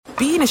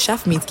being a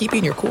chef means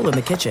keeping your cool in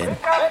the kitchen.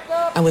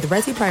 And with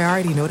Resi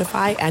Priority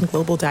Notify and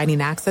Global Dining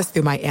Access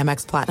through my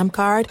Amex Platinum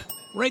card,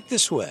 right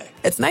this way.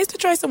 It's nice to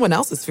try someone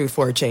else's food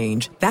for a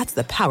change. That's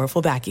the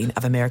powerful backing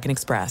of American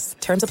Express.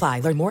 Terms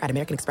apply. Learn more at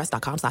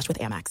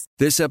americanexpress.com/withAmex.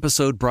 This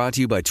episode brought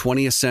to you by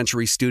 20th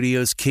Century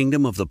Studios'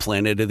 Kingdom of the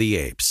Planet of the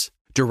Apes.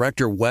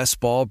 Director Wes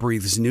Ball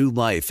breathes new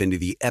life into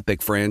the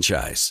epic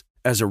franchise.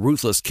 As a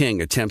ruthless king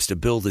attempts to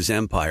build his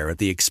empire at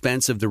the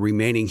expense of the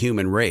remaining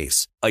human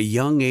race, a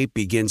young ape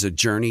begins a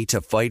journey to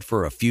fight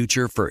for a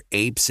future for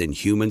apes and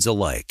humans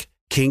alike.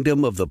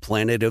 Kingdom of the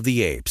Planet of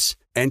the Apes.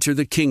 Enter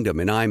the kingdom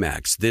in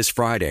IMAX this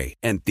Friday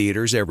and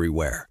theaters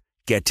everywhere.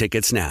 Get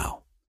tickets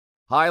now.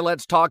 Hi,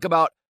 let's talk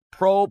about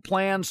Pro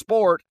Plan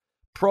Sport.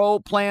 Pro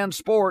Plan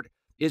Sport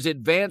is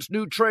advanced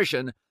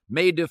nutrition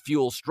made to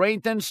fuel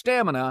strength and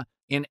stamina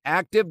in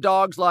active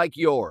dogs like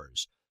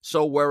yours.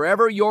 So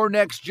wherever your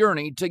next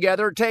journey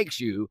together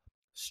takes you,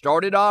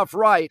 start it off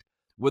right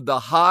with the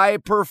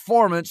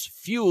high-performance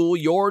fuel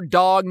your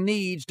dog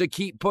needs to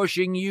keep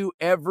pushing you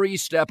every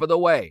step of the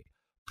way.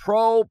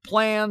 Pro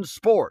Plan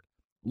Sport.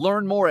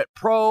 Learn more at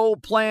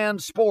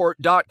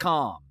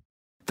ProPlansport.com.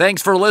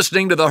 Thanks for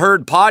listening to the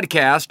Herd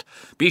Podcast.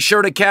 Be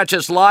sure to catch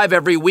us live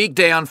every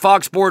weekday on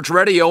Fox Sports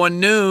Radio at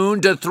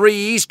noon to 3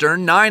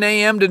 Eastern, 9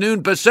 a.m. to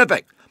noon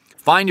Pacific.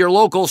 Find your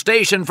local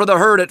station for the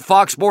Herd at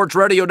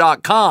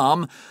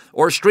foxsportsradio.com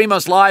or stream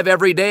us live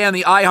every day on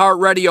the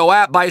iHeartRadio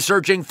app by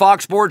searching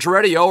Fox Sports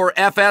Radio or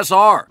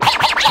FSR. Now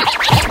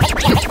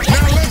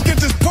let's get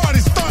this party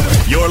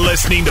started. You're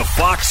listening to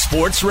Fox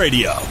Sports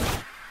Radio.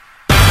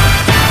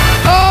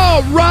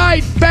 All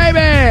right,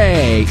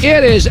 baby.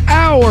 It is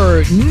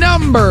hour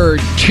number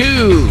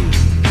 2.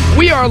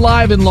 We are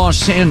live in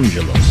Los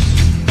Angeles.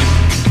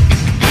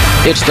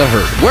 It's the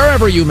Herd.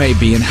 Wherever you may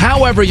be and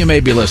however you may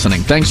be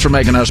listening, thanks for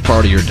making us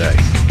part of your day.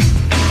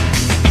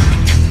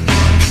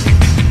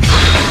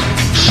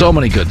 So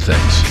many good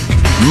things.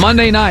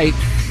 Monday night,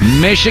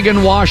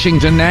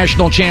 Michigan-Washington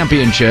National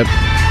Championship.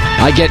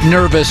 I get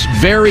nervous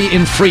very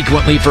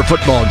infrequently for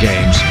football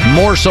games,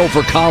 more so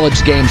for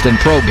college games than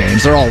pro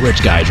games. They're all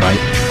rich guys, right?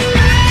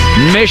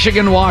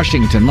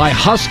 Michigan-Washington. My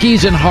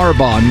Huskies and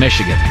Harbaugh in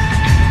Michigan.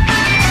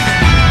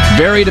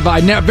 Very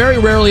divided. Very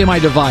rarely am I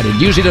divided.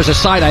 Usually there's a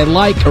side I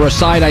like or a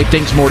side I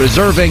think's more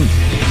deserving.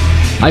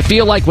 I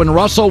feel like when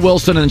Russell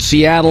Wilson and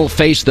Seattle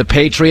faced the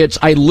Patriots,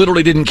 I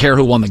literally didn't care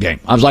who won the game.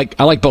 I was like,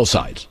 I like both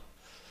sides.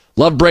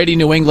 Love Brady,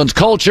 New England's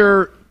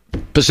culture,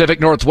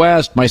 Pacific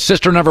Northwest. My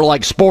sister never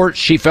liked sports.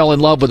 She fell in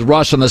love with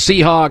Russ and the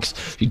Seahawks.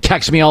 She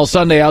texted me all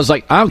Sunday. I was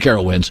like, I don't care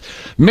who wins.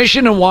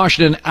 Michigan and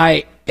Washington,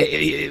 I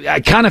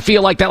kind of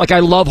feel like that. Like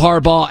I love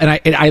Harbaugh,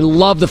 and I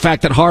love the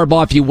fact that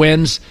Harbaugh, if he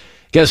wins,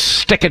 gets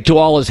stick it to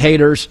all his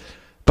haters.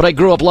 But I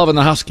grew up loving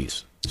the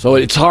Huskies, so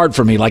it's hard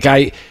for me. Like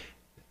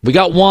we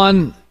got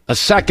a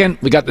second.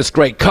 We got this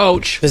great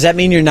coach. Does that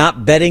mean you're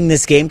not betting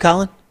this game,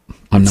 Colin?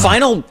 I'm not.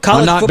 Final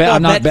college football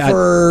bet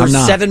for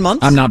 7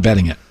 months? I'm not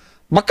betting it.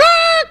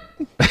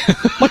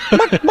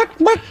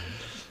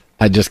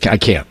 I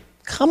can't.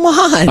 Come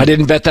on. I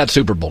didn't bet that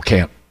Super Bowl.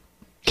 Can't.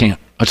 I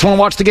just want to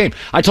watch the game.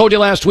 I told you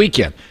last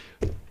weekend.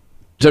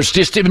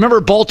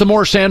 Remember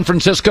Baltimore, San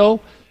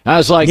Francisco? I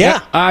was like,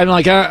 yeah. I'm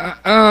like,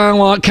 I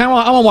want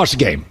to watch the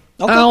game.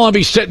 Okay. I don't want to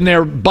be sitting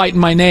there biting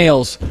my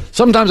nails.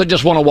 Sometimes I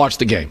just want to watch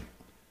the game.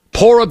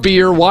 Pour a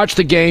beer, watch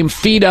the game,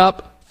 feed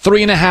up,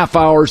 3.5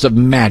 hours of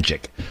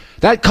magic.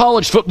 That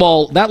college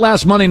football, that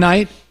last Monday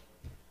night,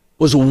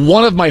 was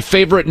one of my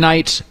favorite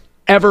nights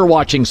ever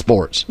watching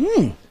sports.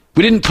 We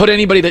didn't put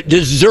anybody that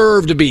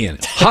deserved to be in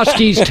it.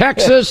 Huskies,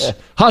 Texas,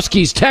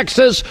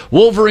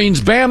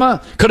 Wolverines,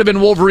 Bama. Could have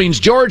been Wolverines,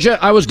 Georgia.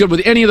 I was good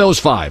with any of those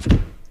 5.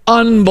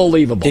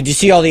 Unbelievable. Did you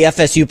see all the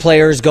FSU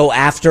players go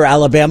after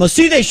Alabama?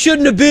 See, they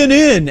shouldn't have been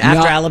in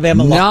after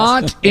Alabama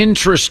lost. Not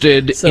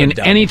interested in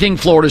anything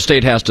Florida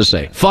State has to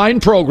say. Fine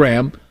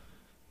program,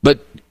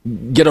 but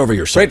get over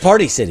yourself. Great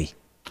party city.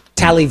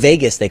 Tally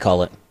Vegas, they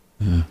call it.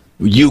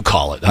 You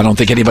call it. I don't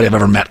think anybody I've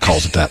ever met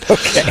calls it that.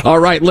 Okay. All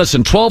right,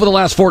 listen, 12 of the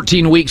last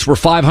 14 weeks were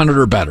 500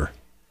 or better.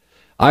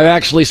 I've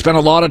actually spent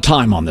a lot of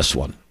time on this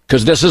one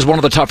because this is one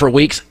of the tougher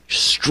weeks.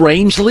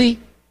 Strangely,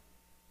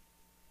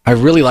 I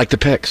really like the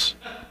picks.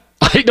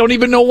 I don't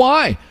even know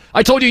why.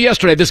 I told you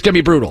yesterday this is going to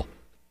be brutal.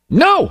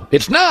 No,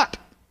 it's not.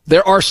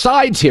 There are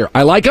sides here.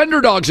 I like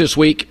underdogs this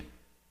week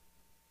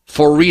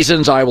for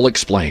reasons I will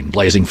explain.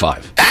 Blazing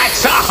 5.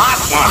 That's a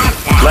hot one.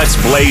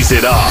 Let's blaze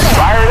it up.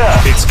 Fire it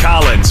up. It's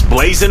Collins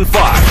Blazing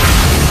 5.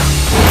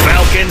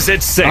 Falcons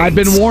at Saints. I've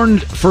been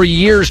warned for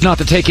years not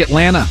to take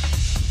Atlanta.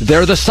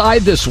 They're the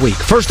side this week.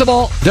 First of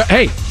all,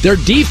 their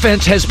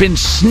defense has been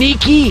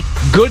sneaky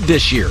good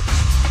this year.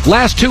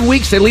 Last 2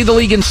 weeks, they lead the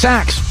league in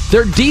sacks.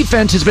 Their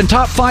defense has been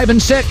top 5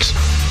 and 6.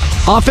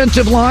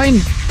 Offensive line,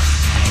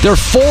 they're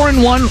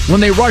 4-1 when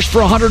they rush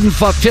for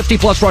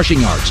 150-plus rushing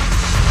yards.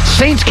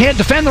 Saints can't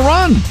defend the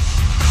run.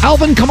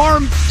 Alvin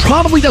Kamara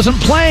probably doesn't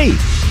play.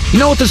 You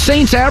know what the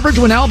Saints average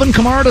when Alvin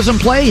Kamara doesn't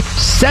play?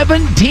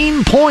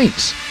 17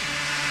 points.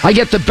 I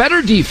get the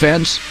better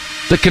defense,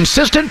 the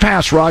consistent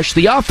pass rush,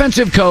 the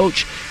offensive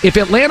coach. If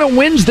Atlanta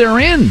wins, they're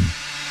in.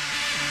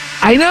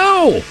 I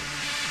know.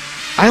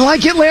 I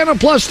like Atlanta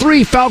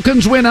 +3.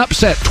 Falcons win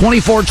upset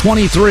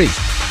 24-23.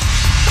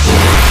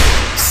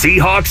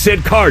 Seahawks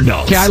at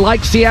Cardinals. Okay, I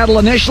liked Seattle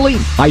initially.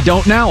 I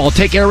don't now. I'll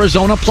take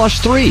Arizona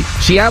 +3.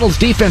 Seattle's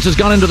defense has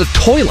gone into the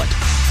toilet.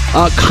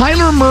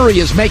 Kyler Murray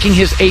is making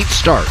his 8th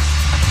start.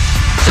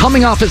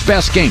 Coming off his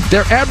best game.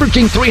 They're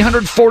averaging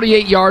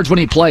 348 yards when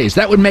he plays.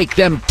 That would make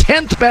them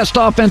 10th best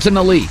offense in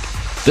the league.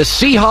 The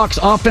Seahawks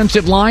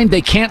offensive line,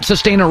 they can't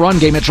sustain a run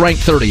game. It's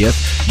ranked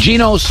 30th.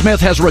 Geno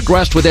Smith has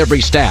regressed with every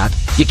stat.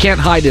 You can't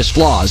hide his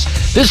flaws.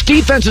 This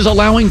defense is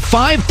allowing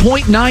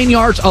 5.9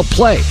 yards a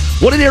play.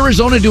 What did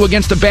Arizona do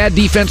against a bad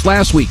defense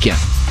last weekend?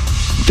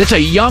 It's a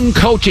young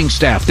coaching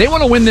staff. They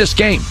want to win this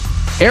game.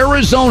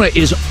 Arizona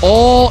is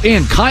all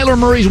in. Kyler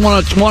Murray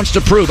wants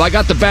to prove, I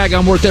got the bag,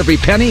 I'm worth every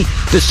penny.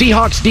 The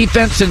Seahawks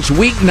defense since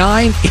week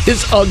 9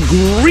 is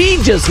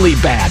egregiously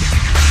bad.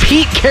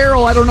 Pete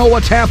Carroll, I don't know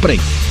what's happening.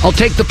 I'll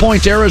take the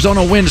points.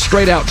 Arizona wins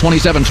straight out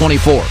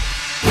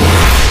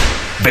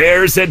 27-24.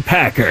 Bears at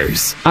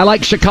Packers. I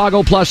like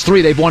Chicago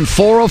 +3. They've won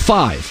 4 of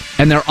 5,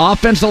 and their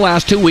offense the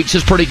last 2 weeks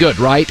is pretty good,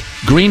 right?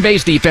 Green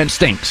Bay's defense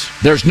stinks.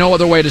 There's no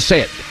other way to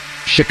say it.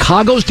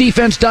 Chicago's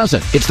defense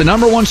doesn't. It's the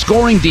number 1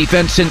 scoring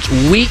defense since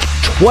week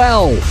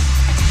 12,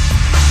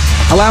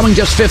 allowing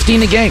just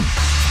 15 a game.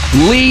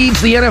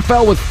 Leads the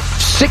NFL with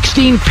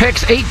 16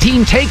 picks,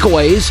 18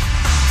 takeaways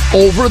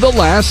over the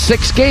last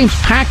 6 games.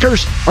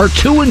 Packers are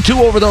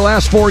 2-2 over their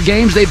last 4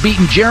 games. They've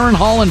beaten Jaron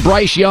Hall and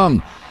Bryce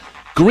Young.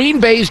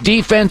 Green Bay's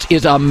defense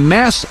is a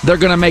mess. They're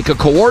going to make a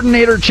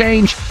coordinator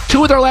change.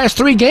 2 of their last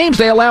 3 games,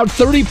 they allowed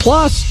 30+.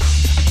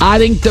 I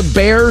think the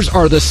Bears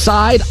are the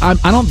side. I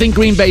don't think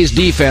Green Bay's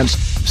defense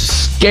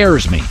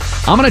scares me.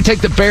 I'm going to take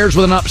the Bears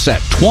with an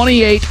upset,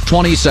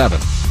 28-27.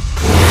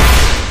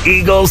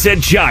 Eagles at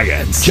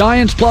Giants.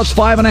 Giants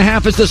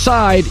 +5.5 is the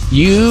side.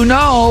 You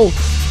know,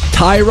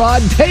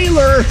 Tyrod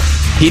Taylor,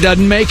 he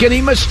doesn't make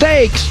any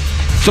mistakes.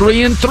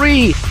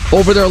 3-3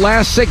 over their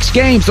last 6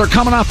 games. They're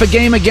coming off a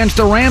game against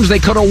the Rams they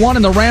could have won,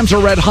 and the Rams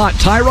are red hot.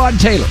 Tyrod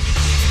Taylor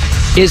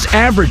is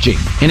averaging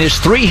in his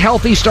 3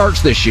 healthy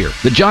starts this year.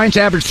 The Giants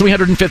averaged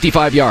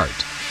 355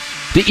 yards.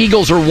 The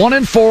Eagles are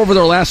 1-4 over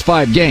their last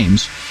 5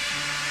 games.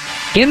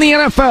 In the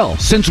NFL,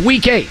 since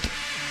week 8,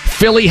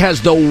 Philly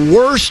has the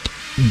worst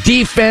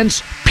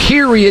defense,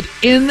 period,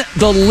 in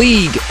the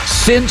league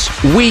since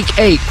week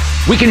 8.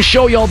 We can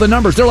show you all the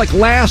numbers. They're like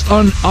last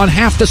on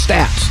half the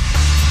stats.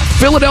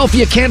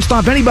 Philadelphia can't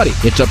stop anybody.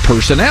 It's a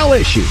personnel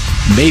issue.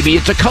 Maybe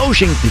it's a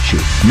coaching issue.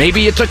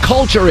 Maybe it's a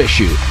culture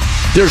issue.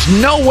 There's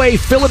no way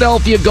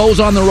Philadelphia goes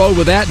on the road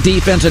with that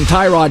defense and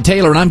Tyrod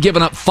Taylor, and I'm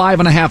giving up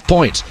 5.5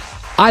 points.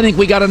 I think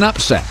we got an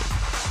upset.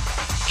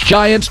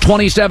 Giants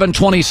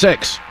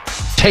 27-26.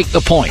 Take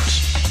the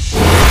points.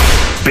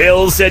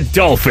 Bills at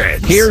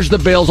Dolphins. Here's the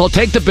Bills. I'll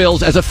take the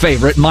Bills as a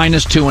favorite,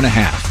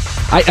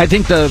 -2.5. I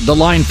think the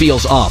line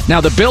feels off.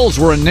 Now, the Bills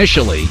were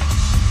initially,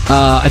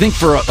 I think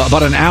for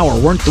about an hour,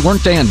 weren't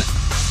they an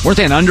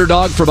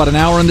underdog for about an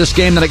hour in this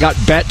game? Then it got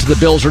bet to the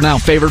Bills are now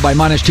favored by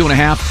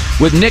 -2.5.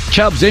 With Nick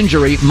Chubb's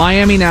injury,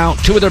 Miami now,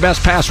 2 of their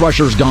best pass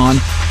rushers gone.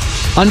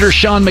 Under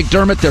Sean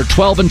McDermott, they're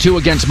 12-2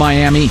 against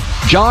Miami.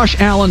 Josh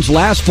Allen's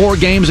last 4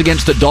 games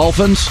against the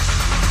Dolphins.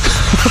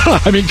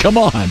 I mean, come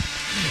on.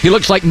 He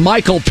looks like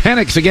Michael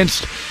Penix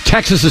against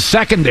Texas's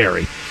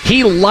secondary.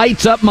 He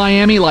lights up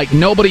Miami like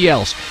nobody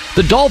else.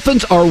 The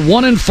Dolphins are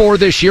 1-4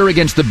 this year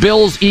against the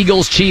Bills,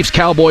 Eagles, Chiefs,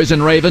 Cowboys,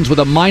 and Ravens with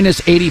a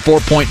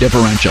 -84-point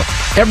differential.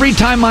 Every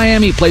time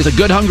Miami plays a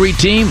good, hungry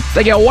team,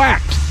 they get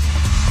whacked.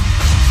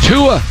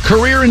 Tua,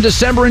 career in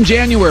December and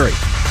January.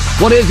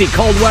 What is he?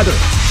 Cold weather.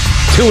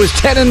 Tua's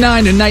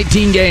 10-9 in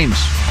 19 games.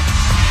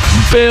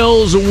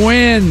 Bills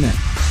win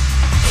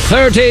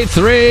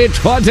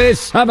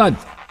 33-27.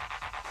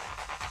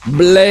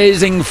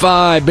 Blazing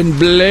 5. Been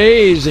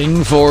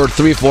blazing for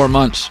 3-4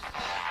 months.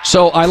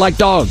 So I like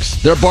dogs.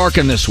 They're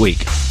barking this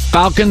week.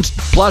 Falcons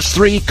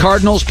 +3,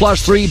 Cardinals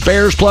 +3,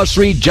 Bears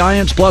 +3,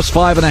 Giants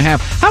 +5.5.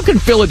 How can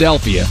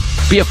Philadelphia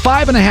be a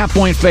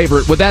 5.5-point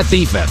favorite with that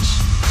defense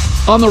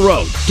on the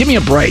road? Give me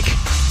a break.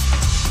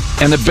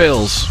 And the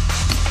Bills.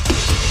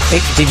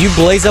 Hey, did you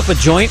blaze up a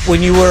joint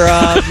when you were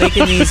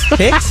making these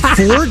picks?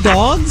 4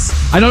 dogs?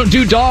 I don't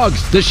do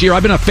dogs this year.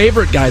 I've been a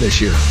favorite guy this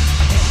year.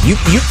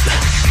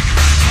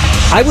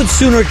 I would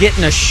sooner get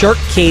in a shark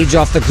cage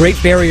off the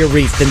Great Barrier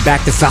Reef than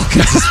back to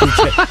Falcons this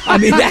weekend. I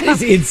mean, that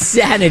is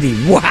insanity.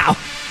 Wow.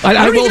 I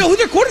don't even know who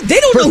their quarterback. They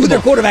don't know who their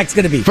quarterback's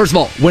going to be. First of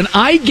all, when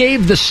I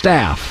gave the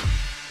staff,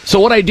 so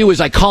what I do is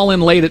I call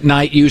in late at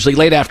night, usually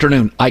late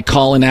afternoon. I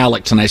call in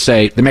Alex and I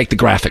say, they make the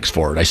graphics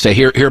for it. I say,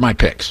 here are my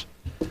picks.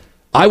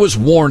 I was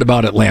warned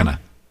about Atlanta.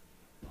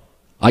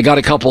 I got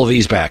a couple of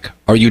these back.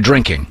 Are you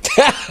drinking?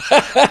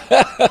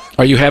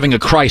 Are you having a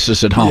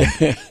crisis at home?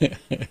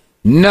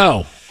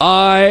 No.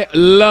 I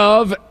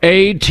love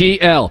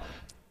ATL.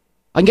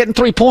 I'm getting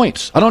 3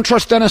 points. I don't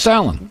trust Dennis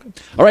Allen.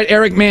 All right,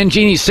 Eric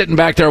Mangini's sitting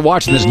back there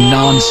watching this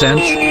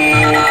nonsense.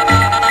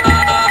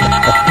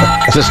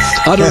 Just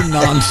utter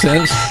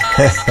nonsense.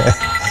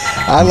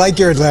 I like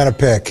your Atlanta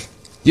pick.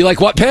 You like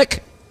what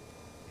pick?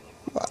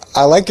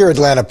 I like your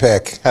Atlanta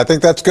pick. I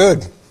think that's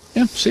good.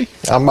 Yeah, see?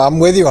 I'm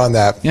with you on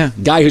that. Yeah,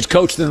 guy who's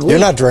coached in the league. You're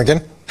not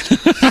drinking.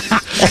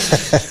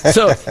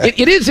 So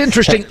it is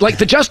interesting, like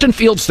the Justin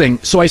Fields thing.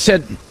 So I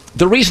said,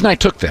 the reason I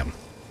took them,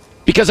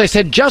 because I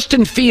said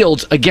Justin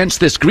Fields against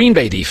this Green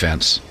Bay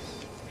defense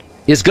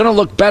is going to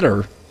look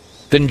better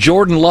than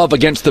Jordan Love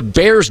against the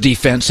Bears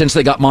defense since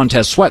they got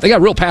Montez Sweat. They got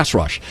a real pass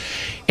rush.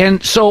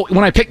 And so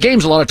when I pick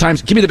games, a lot of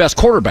times, give me the best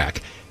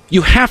quarterback.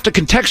 You have to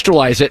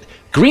contextualize it.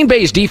 Green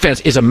Bay's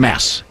defense is a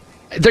mess.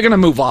 They're going to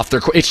move off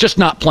their – it's just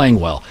not playing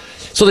well.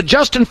 So the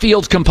Justin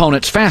Fields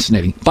component's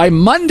fascinating. By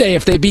Monday,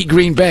 if they beat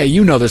Green Bay,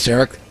 you know this,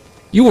 Eric.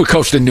 You were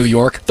coached in New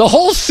York. The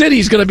whole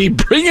city's going to be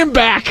bringing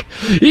back.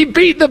 He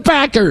beat the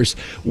Packers.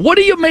 What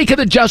do you make of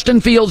the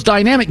Justin Fields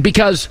dynamic?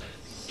 Because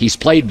he's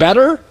played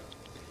better.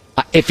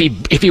 If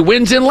he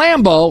wins in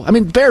Lambeau, I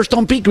mean, Bears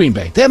don't beat Green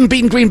Bay. They haven't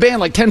beaten Green Bay in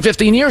like 10,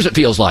 15 years, it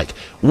feels like.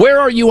 Where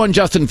are you on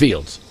Justin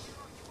Fields?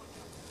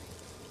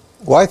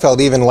 Well, I felt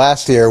even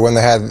last year when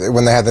they had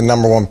the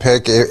number one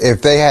pick,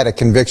 if they had a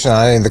conviction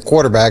on any of the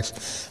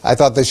quarterbacks, I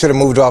thought they should have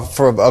moved off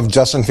of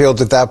Justin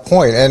Fields at that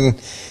point. And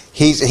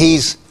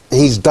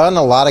he's done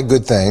a lot of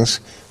good things,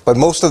 but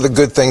most of the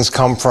good things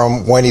come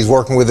from when he's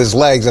working with his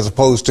legs as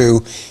opposed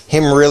to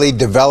him really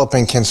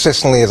developing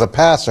consistently as a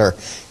passer.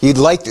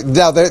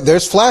 Now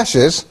there's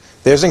flashes.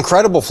 There's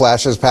incredible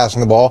flashes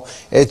passing the ball.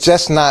 It's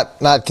just not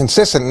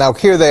consistent. Now,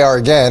 here they are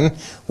again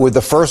with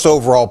the first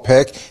overall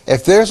pick.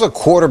 If there's a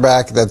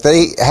quarterback that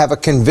they have a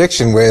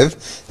conviction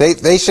with,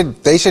 they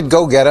should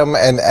go get him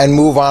and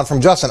move on from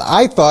Justin.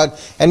 I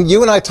thought, and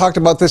you and I talked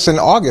about this in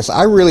August,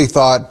 I really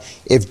thought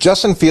if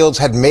Justin Fields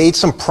had made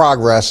some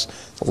progress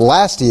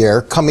last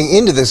year coming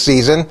into this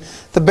season,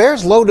 the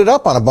Bears loaded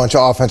up on a bunch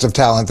of offensive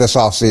talent this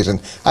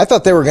offseason. I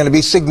thought they were going to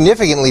be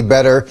significantly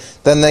better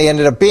than they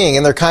ended up being,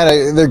 and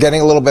they're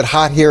getting a little bit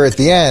hot here at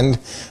the end,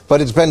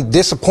 but it's been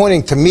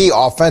disappointing to me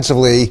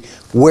offensively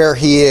where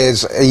he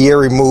is a year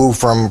removed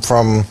from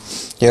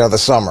the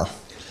summer.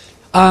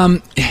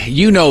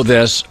 You know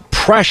this,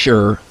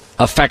 pressure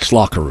affects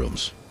locker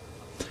rooms.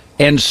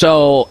 And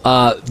so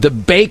the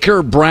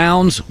Baker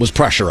Browns was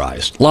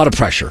pressurized, a lot of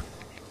pressure.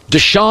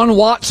 Deshaun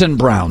Watson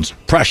Browns,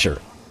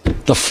 pressure.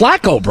 The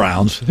Flacco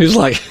Browns, he's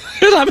like,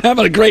 I'm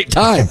having a great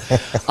time.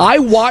 I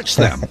watch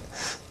them.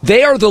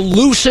 They are the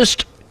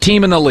loosest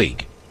team in the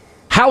league.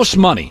 House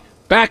money,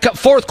 backup,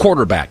 fourth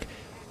quarterback.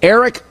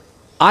 Eric,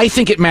 I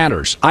think it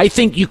matters. I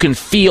think you can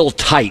feel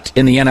tight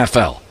in the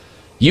NFL.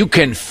 You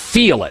can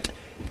feel it.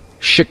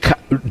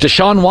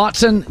 Deshaun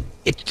Watson,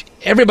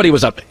 everybody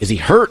was up. Is he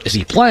hurt? Is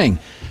he playing?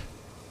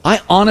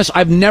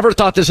 I've never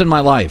thought this in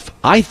my life.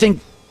 I think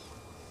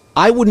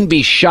I wouldn't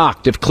be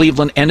shocked if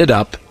Cleveland ended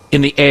up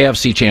in the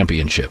AFC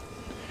Championship.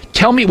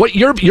 Tell me what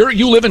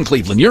you live in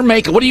Cleveland.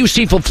 What do you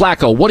see from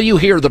Flacco? What do you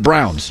hear of the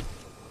Browns?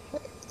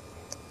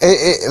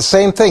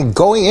 Same thing.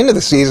 Going into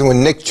the season with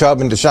Nick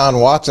Chubb and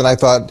Deshaun Watson, I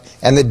thought,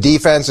 and the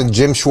defense and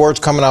Jim Schwartz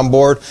coming on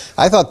board,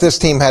 I thought this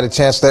team had a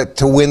chance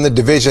to win the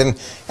division.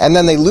 And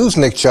then they lose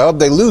Nick Chubb,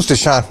 they lose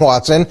Deshaun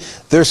Watson.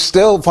 They're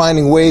still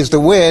finding ways to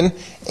win.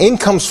 In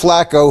comes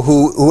Flacco,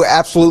 who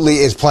absolutely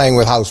is playing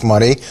with house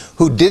money,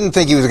 who didn't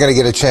think he was going to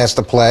get a chance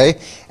to play.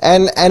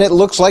 And it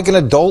looks like an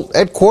adult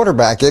at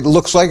quarterback. It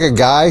looks like a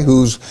guy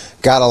who's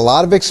got a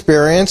lot of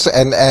experience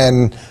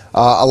and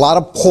a lot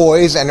of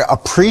poise and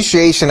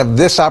appreciation of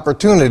this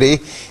opportunity,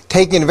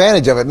 taking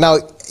advantage of it. Now,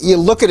 you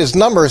look at his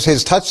numbers,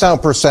 his touchdown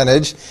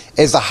percentage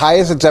is the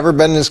highest it's ever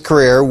been in his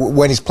career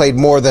when he's played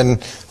more than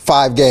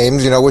 5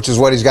 games, which is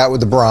what he's got with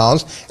the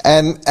Browns.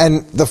 And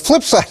the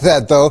flip side of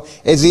that, though,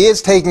 is he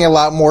is taking a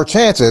lot more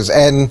chances,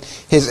 and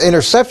his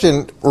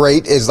interception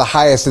rate is the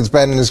highest it's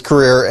been in his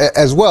career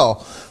as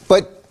well.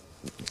 But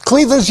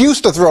Cleveland's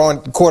used to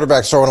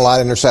quarterbacks throwing a lot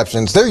of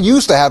interceptions. They're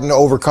used to having to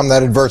overcome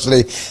that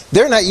adversity.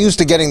 They're not used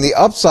to getting the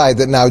upside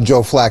that now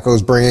Joe Flacco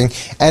is bringing,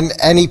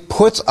 and he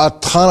puts a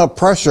ton of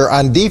pressure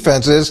on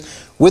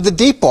defenses with the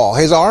deep ball.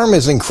 His arm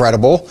is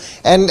incredible,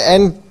 and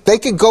they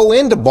could go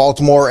into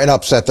Baltimore and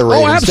upset the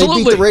Ravens. Oh,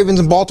 absolutely. They beat the Ravens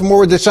in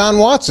Baltimore with Deshaun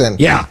Watson.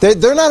 Yeah.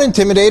 They're not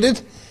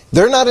intimidated.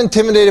 They're not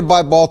intimidated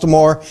by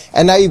Baltimore,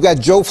 and now you've got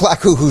Joe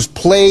Flacco, who's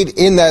played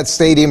in that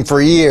stadium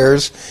for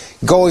years,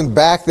 going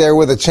back there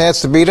with a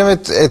chance to beat him.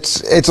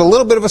 It's a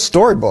little bit of a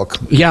storybook.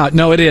 Yeah,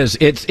 no, it is.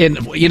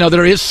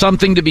 There is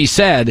something to be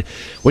said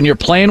when you're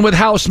playing with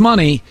house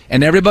money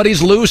and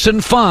everybody's loose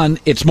and fun.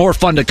 It's more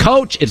fun to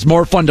coach. It's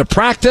more fun to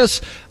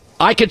practice.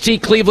 I could see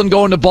Cleveland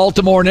going to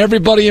Baltimore, and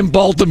everybody in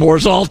Baltimore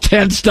is all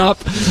tensed up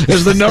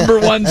as the number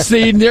 1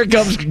 seed. And here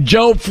comes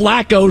Joe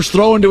Flacco's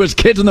throwing to his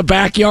kids in the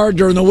backyard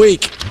during the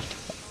week.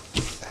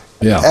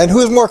 Yeah. And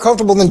who's more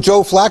comfortable than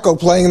Joe Flacco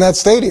playing in that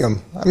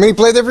stadium? I mean, he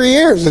played there for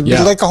years. It'd be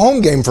like a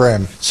home game for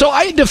him. So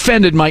I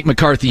defended Mike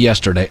McCarthy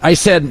yesterday. I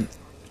said,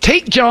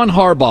 take John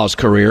Harbaugh's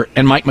career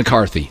and Mike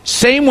McCarthy.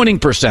 Same winning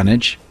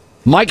percentage.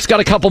 Mike's got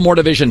a couple more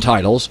division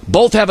titles.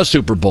 Both have a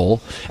Super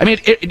Bowl. I mean,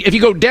 if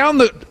you go down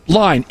the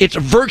line, it's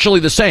virtually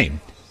the same.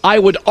 I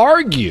would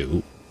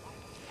argue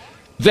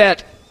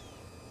that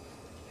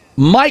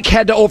Mike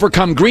had to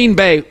overcome Green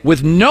Bay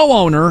with no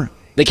owner.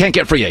 They can't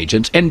get free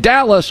agents. And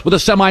Dallas with a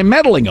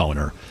semi-meddling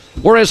owner.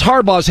 Whereas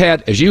Harbaugh's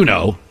had, as you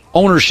know,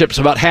 ownership's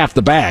about half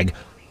the bag.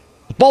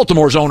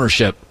 Baltimore's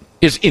ownership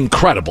is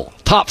incredible.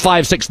 Top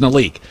 5, 6 in the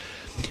league.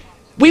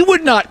 We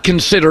would not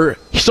consider...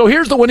 So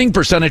here's the winning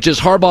percentages,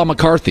 Harbaugh,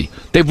 McCarthy.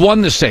 They've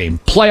won the same.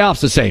 Playoffs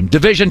the same.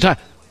 Division time,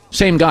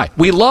 same guy.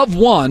 We love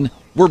one.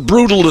 We're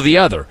brutal to the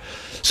other.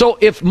 So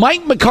if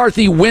Mike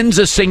McCarthy wins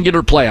a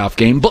singular playoff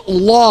game, but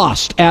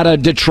lost at a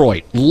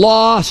Detroit,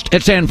 lost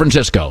at San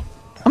Francisco,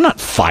 I'm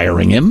not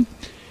firing him.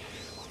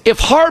 If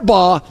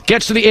Harbaugh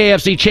gets to the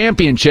AFC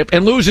Championship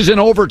and loses in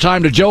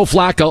overtime to Joe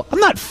Flacco, I'm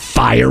not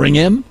firing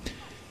him.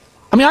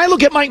 I mean, I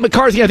look at Mike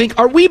McCarthy, I think,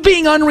 are we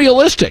being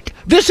unrealistic?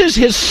 This is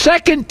his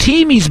second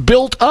team he's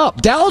built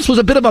up. Dallas was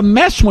a bit of a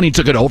mess when he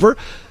took it over.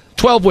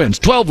 12 wins,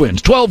 12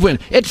 wins, 12 wins.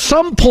 At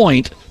some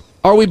point,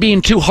 are we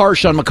being too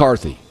harsh on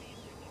McCarthy?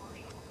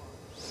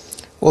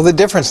 Well, the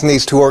difference in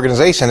these two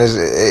organizations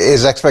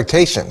is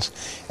expectations.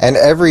 And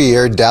every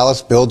year,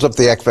 Dallas builds up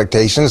the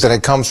expectations, and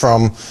it comes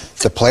from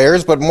the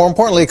players, but more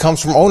importantly, it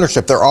comes from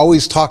ownership. They're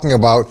always talking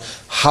about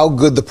how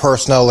good the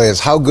personnel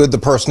is, how good the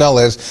personnel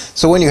is.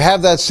 So when you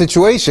have that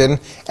situation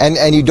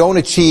and you don't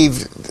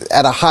achieve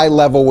at a high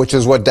level, which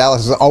is what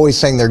Dallas is always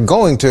saying they're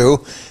going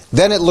to,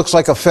 then it looks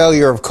like a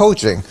failure of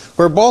coaching.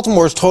 Where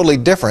Baltimore is totally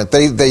different.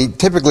 They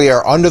typically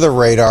are under the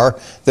radar.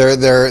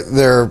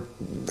 They're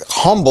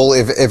humble,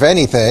 if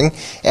anything,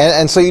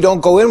 and so you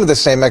don't go in with the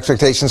same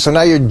expectations. So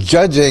now you're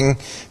judging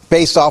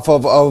based off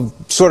of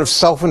sort of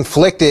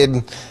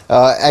self-inflicted,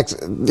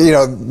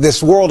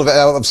 this world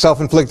of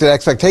self-inflicted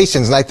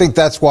expectations, and I think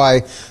that's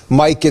why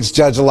Mike gets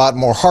judged a lot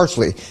more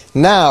harshly.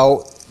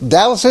 Now,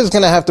 Dallas is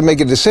going to have to make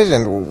a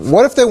decision.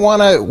 What if they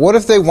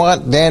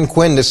want Dan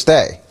Quinn to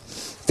stay?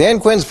 Dan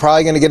Quinn's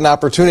probably going to get an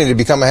opportunity to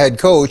become a head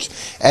coach,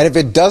 and if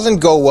it doesn't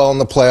go well in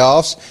the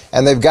playoffs,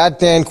 and they've got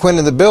Dan Quinn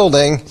in the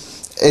building,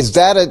 is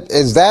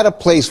that a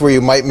place where you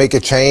might make a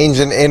change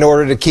in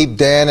order to keep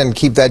Dan and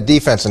keep that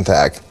defense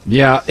intact?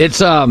 Yeah, it's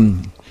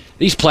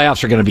these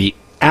playoffs are going to be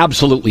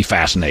absolutely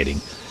fascinating.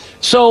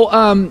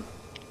 So,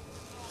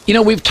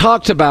 we've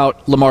talked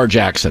about Lamar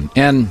Jackson,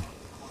 and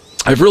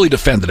I've really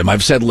defended him.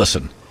 I've said,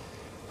 listen,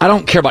 I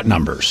don't care about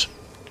numbers,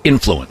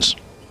 influence.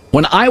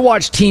 When I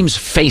watch teams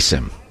face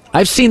him,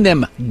 I've seen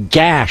them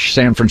gash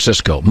San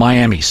Francisco,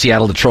 Miami,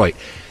 Seattle, Detroit.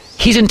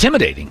 He's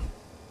intimidating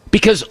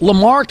because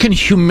Lamar can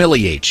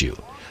humiliate you.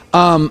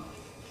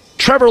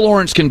 Trevor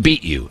Lawrence can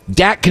beat you.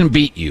 Dak can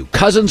beat you.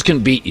 Cousins can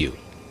beat you.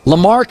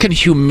 Lamar can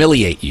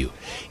humiliate you.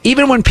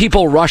 Even when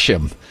people rush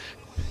him,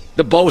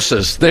 the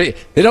Bosas, they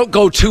don't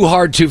go too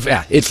hard too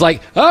fast. It's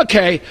like,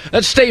 okay,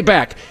 let's stay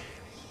back.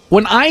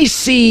 When I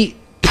see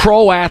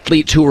pro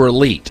athletes who are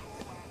elite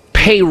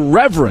pay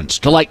reverence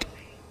to like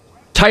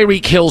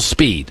Tyreek Hill's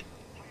speed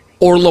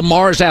or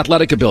Lamar's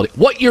athletic ability,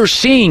 what you're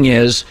seeing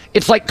is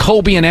it's like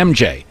Kobe and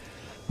MJ.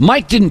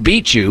 Mike didn't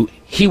beat you.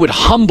 He would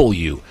humble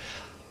you.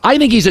 I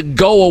think he's a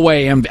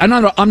go-away. I'm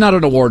not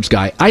an awards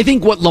guy. I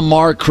think what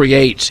Lamar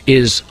creates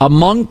is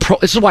among pro.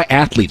 This is why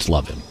athletes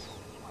love him.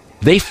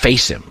 They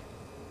face him.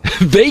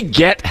 They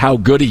get how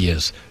good he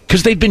is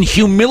because they've been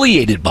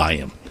humiliated by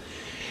him.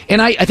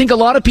 And I think a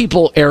lot of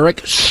people,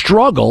 Eric,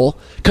 struggle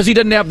because he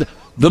doesn't have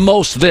the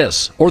most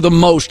this or the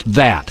most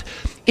that.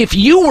 If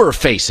you were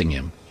facing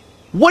him,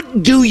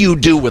 what do you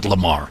do with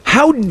Lamar?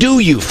 How do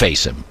you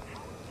face him?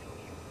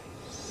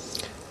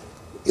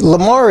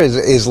 Lamar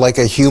is like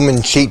a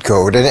human cheat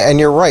code, and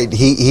you're right.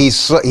 He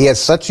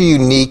has such a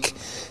unique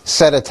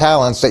set of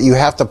talents that you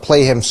have to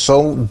play him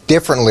so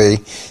differently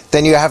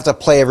than you have to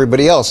play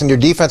everybody else. And your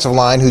defensive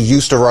line, who's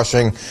used to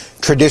rushing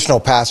traditional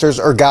passers,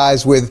 or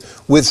guys with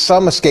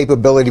some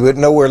escapability but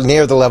nowhere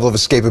near the level of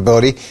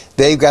escapability,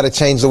 they've got to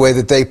change the way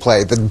that they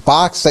play. The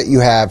box that you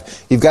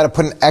have, you've got to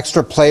put an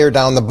extra player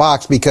down the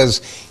box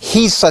because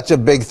he's such a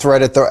big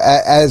threat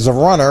as a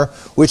runner,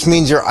 which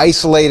means you're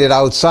isolated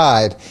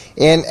outside.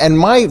 And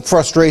my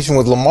frustration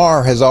with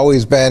Lamar has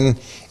always been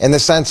in the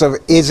sense of,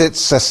 is it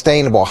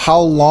sustainable? How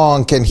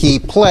long can he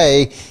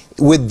play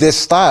with this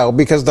style?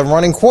 Because the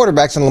running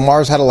quarterbacks, and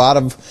Lamar's had a lot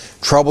of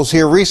troubles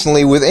here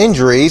recently with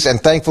injuries, and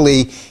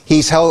thankfully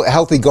he's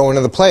healthy going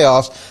to the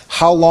playoffs.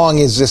 How long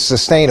is this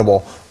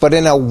sustainable? But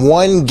in a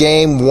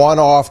one-game,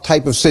 one-off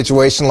type of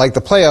situation like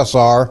the playoffs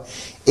are,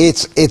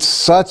 it's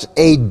such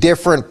a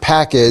different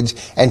package,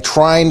 and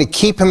trying to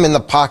keep him in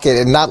the pocket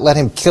and not let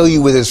him kill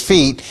you with his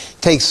feet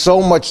takes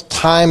so much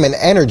time and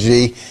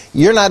energy.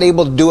 You're not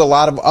able to do a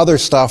lot of other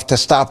stuff to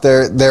stop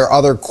their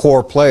other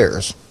core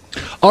players.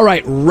 All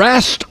right,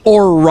 rest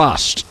or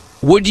rust?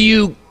 Would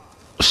you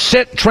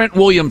sit Trent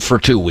Williams for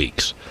 2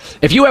 weeks?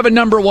 If you have a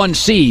number one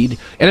seed,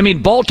 and I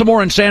mean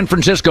Baltimore and San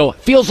Francisco,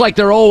 feels like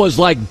they're always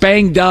like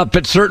banged up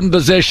at certain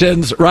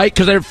positions, right?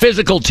 Because they're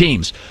physical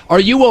teams. Are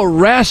you a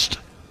rest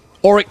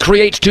or it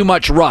creates too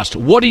much rust?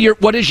 What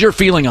is your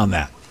feeling on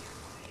that?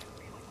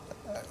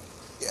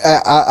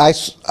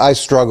 I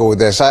struggle with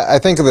this. I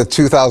think of the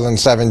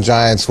 2007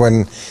 Giants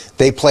when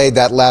they played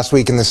that last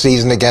week in the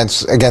season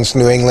against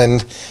New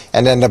England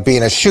and ended up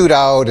being a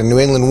shootout, and New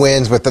England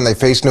wins, but then they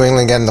face New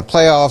England again in the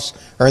playoffs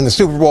or in the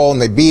Super Bowl,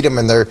 and they beat them,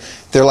 and they're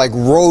like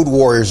road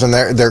warriors, and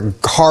they're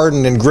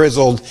hardened and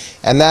grizzled,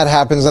 and that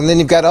happens. And then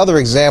you've got other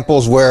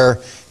examples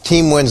where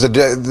team wins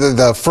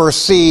the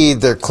first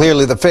seed, they're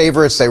clearly the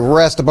favorites, they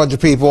rest a bunch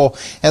of people,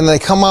 and they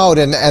come out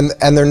and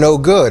they're no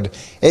good.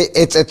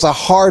 It's a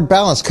hard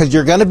balance because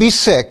you're going to be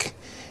sick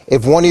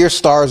if one of your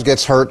stars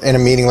gets hurt in a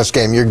meaningless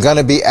game. You're going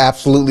to be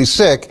absolutely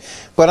sick.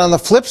 But on the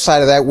flip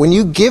side of that, when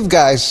you give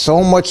guys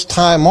so much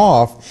time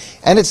off,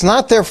 and it's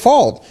not their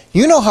fault,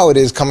 you know how it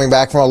is coming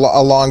back from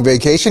a long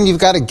vacation. You've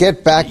got to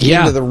get back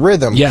into the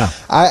rhythm. Yeah.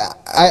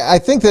 I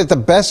think that the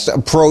best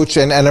approach,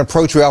 and an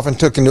approach we often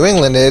took in New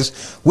England,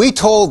 is we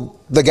told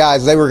the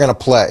guys they were going to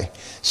play.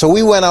 So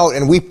we went out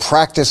and we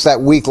practiced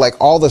that week like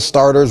all the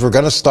starters were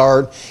going to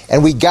start,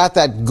 and we got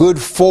that good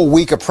full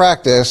week of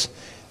practice,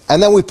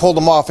 and then we pulled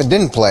them off and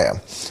didn't play them.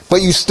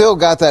 But you still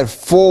got that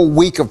full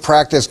week of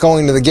practice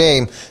going to the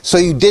game, so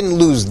you didn't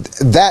lose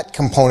that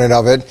component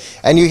of it.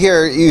 And you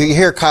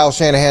hear Kyle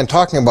Shanahan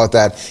talking about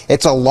that.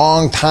 It's a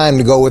long time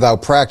to go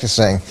without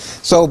practicing.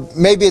 So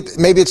maybe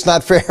it's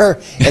not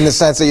fair in the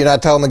sense that you're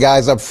not telling the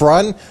guys up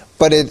front,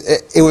 but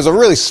it was a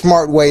really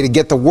smart way to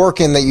get the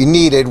work in that you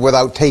needed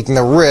without taking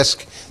the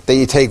risk that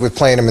you take with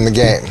playing them in the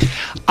game.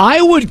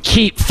 I would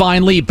keep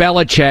finally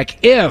Belichick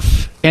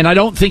if, and I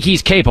don't think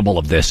he's capable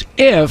of this,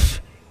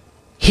 if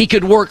he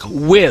could work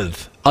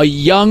with a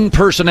young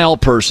personnel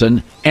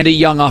person and a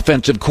young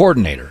offensive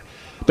coordinator.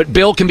 But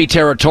Bill can be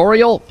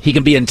territorial, he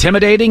can be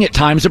intimidating, at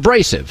times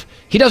abrasive.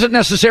 He doesn't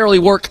necessarily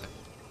work,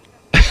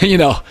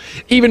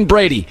 even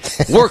Brady,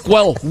 work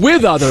well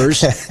with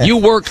others. You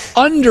work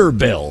under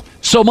Bill.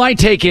 So my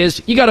take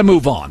is, you got to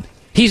move on.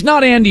 He's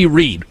not Andy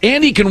Reid.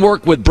 Andy can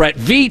work with Brett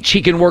Veach.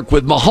 He can work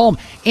with Mahomes.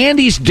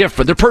 Andy's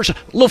different.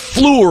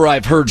 LaFleur,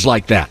 I've heard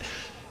like that.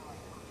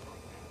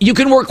 You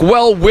can work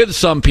well with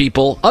some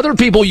people. Other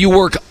people you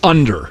work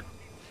under.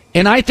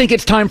 And I think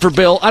it's time for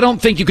Bill. I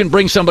don't think you can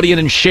bring somebody in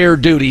and share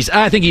duties.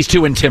 I think he's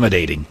too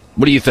intimidating.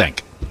 What do you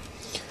think?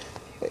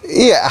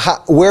 Yeah,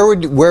 where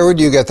would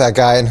you get that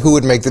guy, and who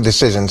would make the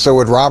decision? So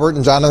would Robert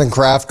and Jonathan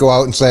Kraft go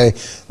out and say,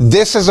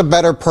 this is a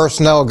better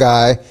personnel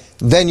guy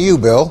than you,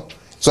 Bill?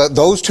 So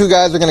those two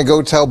guys are going to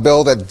go tell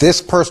Bill that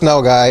this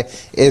personnel guy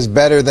is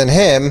better than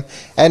him.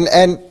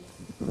 And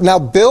now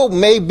Bill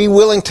may be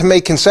willing to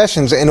make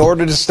concessions in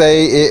order to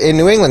stay in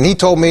New England. He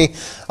told me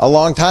a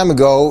long time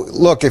ago,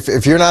 look,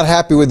 if you're not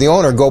happy with the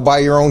owner, go buy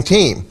your own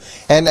team.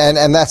 And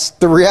that's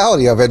the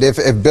reality of it.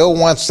 If Bill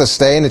wants to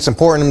stay, and it's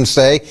important to him to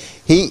stay,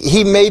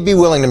 he may be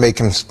willing to make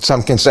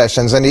some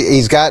concessions. And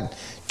he's got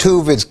two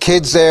of his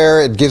kids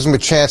there. It gives him a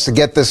chance to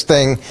get this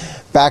thing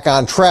back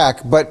on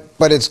track, but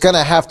it's going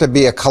to have to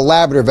be a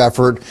collaborative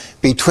effort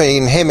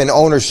between him and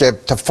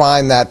ownership to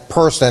find that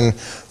person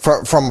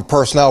from a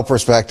personnel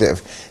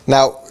perspective.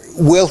 Now,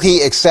 will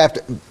he accept,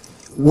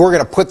 we're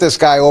going to put this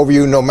guy over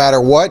you no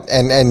matter what,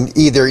 and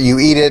either you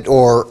eat it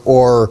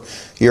or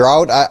you're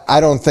out? I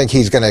don't think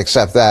he's going to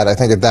accept that. I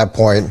think at that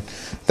point,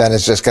 then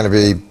it's just going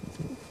to be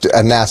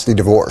a nasty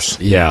divorce.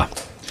 Yeah.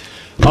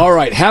 All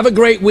right. Have a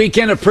great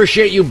weekend.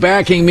 Appreciate you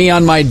backing me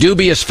on my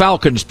dubious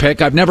Falcons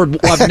pick. I've never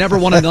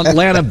won an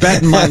Atlanta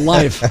bet in my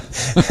life.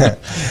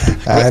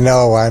 I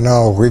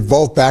know. We've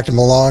both backed him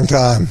a long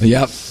time.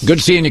 Yep.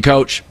 Good seeing you,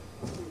 Coach.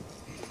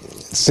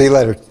 See you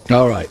later.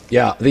 All right.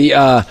 Yeah.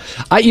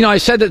 I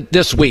said that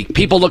this week.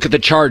 People look at the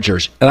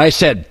Chargers, and I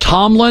said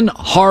Tomlin,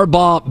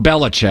 Harbaugh,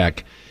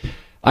 Belichick.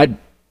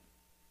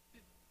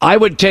 I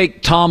would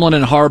take Tomlin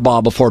and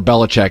Harbaugh before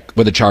Belichick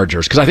with the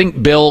Chargers, because I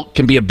think Bill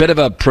can be a bit of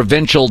a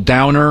provincial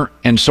downer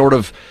and sort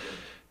of.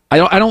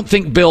 I don't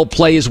think Bill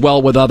plays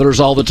well with others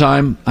all the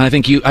time. I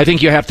think you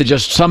have to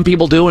just, some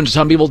people do and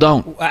some people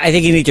don't. I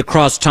think you need to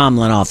cross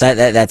Tomlin off.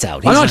 That's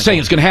out. I'm not saying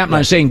it's going to happen. Right.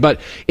 I'm saying,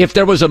 but if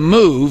there was a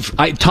move,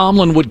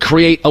 Tomlin would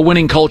create a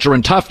winning culture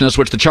and toughness,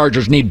 which the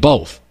Chargers need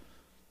both.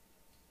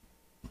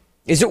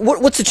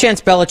 What's the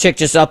chance Belichick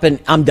just up and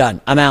I'm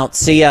done, I'm out,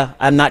 see ya,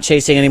 I'm not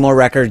chasing any more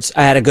records,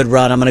 I had a good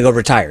run, I'm going to go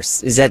retire?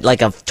 Is that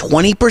like a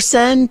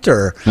 20%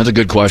 or? That's a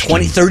good question.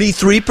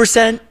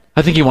 33%?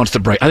 I think he wants to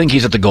break. I think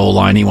he's at the goal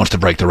line. He wants to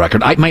break the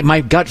record.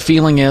 My gut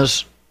feeling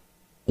is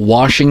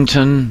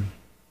Washington,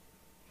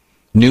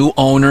 new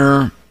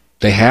owner,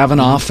 they have an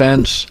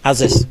offense. How's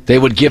this? They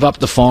would give up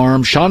the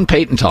farm. Sean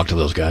Payton talked to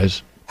those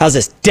guys. How's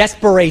this?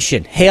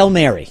 Desperation. Hail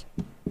Mary.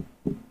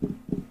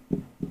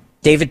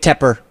 David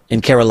Tepper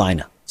in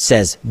Carolina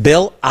says,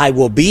 Bill, I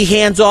will be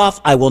hands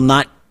off. I will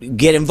not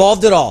get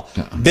involved at all.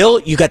 Bill,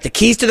 you got the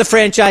keys to the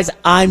franchise.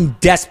 I'm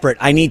desperate.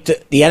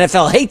 The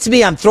NFL hates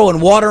me. I'm throwing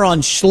water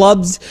on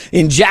schlubs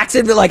in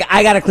Jacksonville. I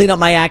got to clean up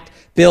my act.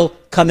 Bill,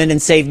 come in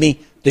and save me.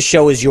 The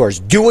show is yours.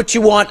 Do what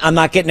you want. I'm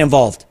not getting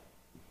involved.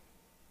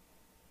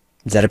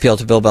 Does that appeal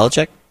to Bill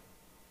Belichick?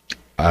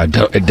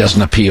 It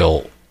doesn't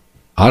appeal.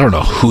 I don't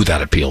know who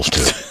that appeals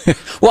to.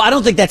 Well, I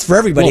don't think that's for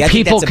everybody. Well, I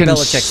think people that's a can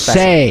Belichick special.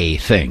 say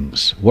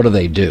things. What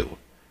do?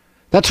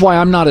 That's why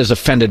I'm not as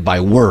offended by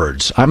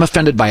words. I'm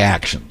offended by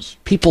actions.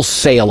 People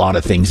say a lot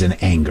of things in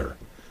anger.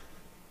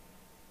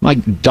 My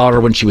daughter,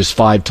 when she was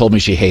 5, told me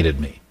she hated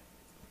me.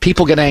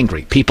 People get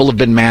angry. People have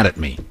been mad at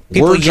me.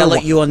 People Words yell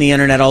at you on the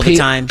internet all the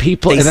time.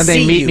 People, and then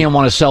they meet me and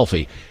want a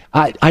selfie.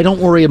 I don't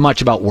worry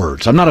much about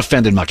words. I'm not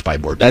offended much by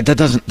words.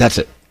 That's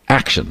it.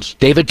 Actions.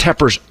 David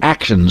Tepper's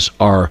actions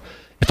are,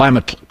 if I'm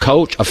a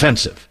coach,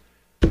 offensive.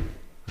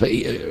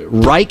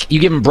 Reich, you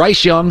give him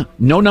Bryce Young,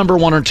 no number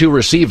 1 or 2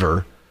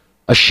 receiver,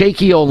 a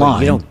shaky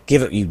O-line. You don't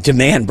give it. You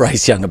demand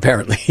Bryce Young,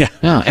 apparently.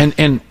 Yeah,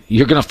 and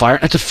you're going to fire.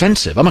 That's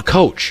offensive. I'm a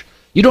coach.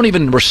 You don't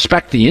even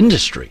respect the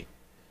industry.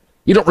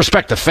 You don't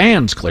respect the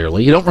fans,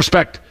 clearly. You don't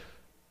respect...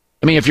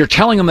 I mean, if you're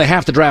telling them they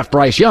have to draft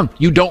Bryce Young,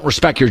 you don't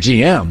respect your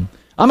GM.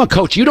 I'm a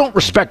coach. You don't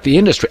respect the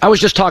industry. I was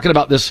just talking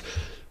about this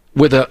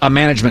with a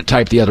management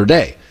type the other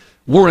day.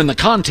 We're in the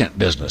content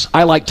business.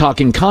 I like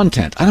talking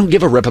content. I don't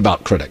give a rip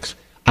about critics.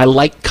 I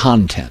like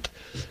content.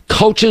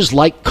 Coaches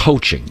like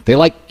coaching. They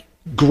like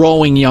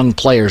growing young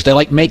players. They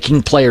like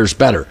making players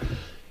better.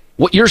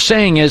 What you're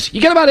saying is, you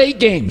got about 8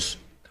 games.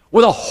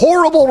 With a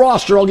horrible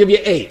roster, I'll give you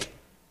 8.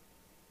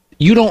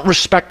 You don't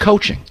respect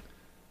coaching.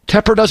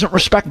 Tepper doesn't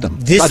respect them.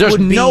 There's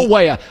no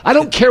way. I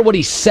don't care what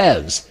he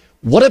says.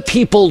 What do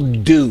people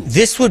do?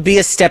 This would be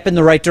a step in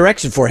the right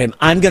direction for him.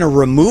 I'm going to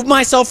remove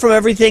myself from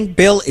everything.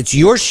 Bill, it's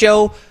your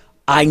show.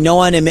 I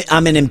know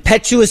I'm an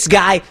impetuous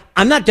guy.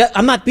 I'm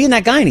not being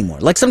that guy anymore.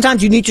 Like,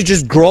 sometimes you need to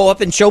just grow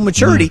up and show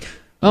maturity.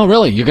 Oh,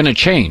 really? You're going to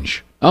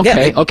change?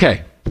 Okay, yeah,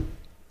 okay.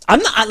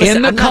 I'm not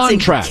In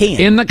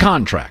the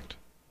contract.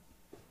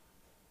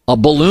 A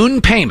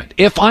balloon payment.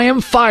 If I am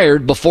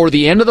fired before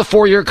the end of the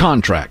 4-year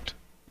contract,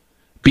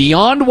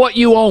 beyond what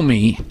you owe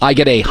me, I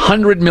get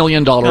 $100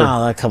 million.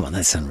 Oh, come on,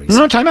 that's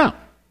unreasonable. No, time out.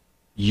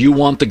 You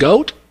want the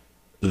GOAT?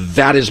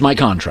 That is my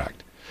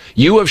contract.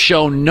 You have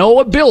shown no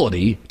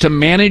ability to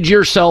manage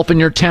yourself and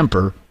your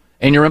temper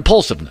and your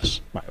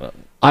impulsiveness.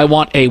 I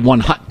want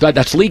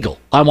that's legal.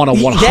 I want a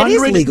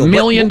 $100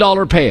 million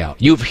payout.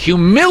 You've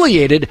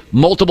humiliated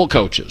multiple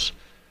coaches.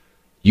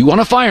 You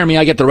want to fire me,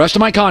 I get the rest of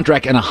my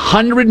contract and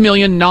 $100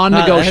 million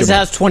non-negotiable.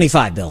 That's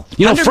 25, Bill.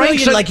 You know, Frank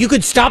said, like, you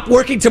could stop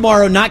working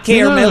tomorrow, not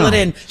care, mail it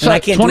in, so and I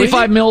can't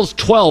 25 mils,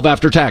 12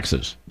 after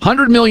taxes.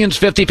 100 million's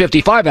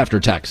 50-55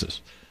 after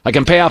taxes. I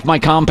can pay off my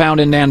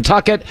compound in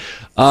Nantucket,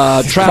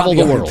 travel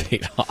the world.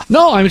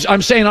 No,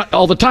 I'm saying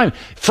all the time.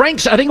 I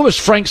think it was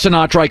Frank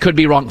Sinatra. I could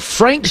be wrong.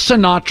 Frank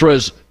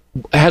Sinatra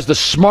has the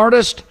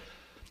smartest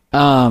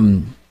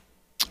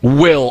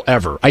will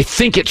ever. I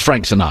think it's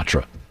Frank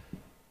Sinatra.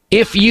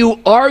 If you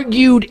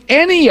argued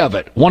any of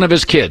it, one of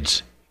his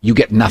kids, you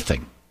get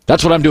nothing.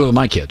 That's what I'm doing with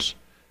my kids.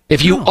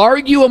 If you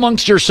argue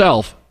amongst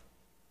yourself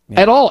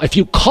at all, if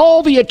you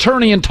call the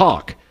attorney and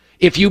talk,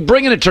 if you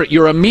bring an attorney,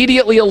 you're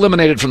immediately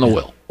eliminated from the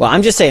will. Well,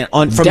 I'm just saying,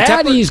 from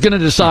Daddy's going to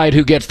decide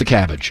who gets the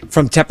cabbage.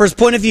 From Tepper's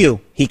point of view,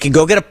 he can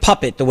go get a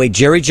puppet the way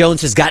Jerry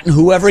Jones has gotten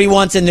whoever he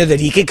wants in there that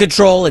he can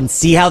control and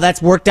see how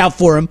that's worked out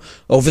for him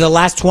over the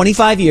last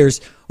 25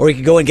 years. Or he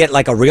could go and get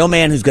like a real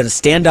man who's going to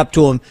stand up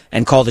to him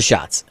and call the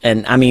shots.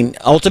 And, I mean,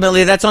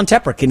 ultimately, that's on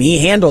Tepper. Can he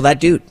handle that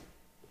dude?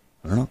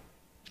 I don't know.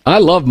 I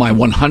love my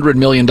 $100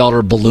 million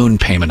balloon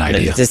payment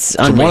idea. It's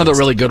one of the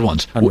really good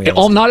ones.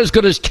 Not as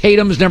good as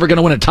Tatum's never going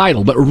to win a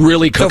title, but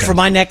really cooking. So for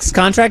my next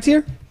contract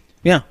here?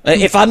 Yeah.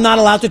 If I'm not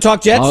allowed to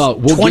talk Jets,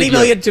 $20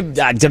 million to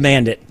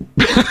demand it.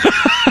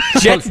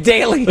 Jets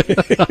Daily.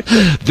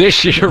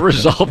 This year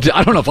resolved,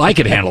 I don't know if I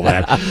could handle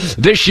that.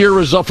 This year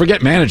resolved,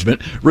 forget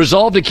management,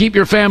 resolved to keep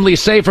your family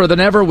safer than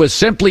ever with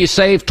Simply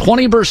Safe.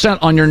 20%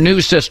 on your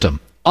new system.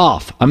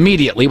 Off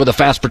immediately with a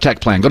Fast Protect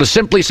plan. Go to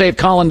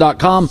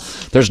simplysafecolin.com.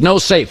 There's no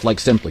safe like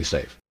Simply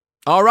Safe.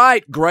 All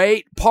right,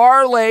 great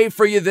parlay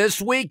for you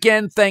this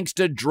weekend thanks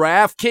to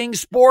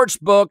DraftKings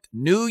Sportsbook.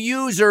 New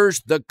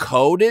users, the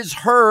code is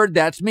HERD.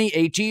 That's me,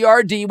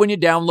 H-E-R-D, when you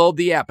download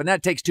the app, and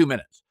that takes 2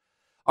 minutes.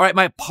 All right,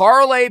 my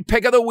parlay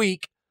pick of the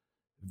week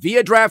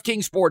via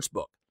DraftKings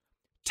Sportsbook.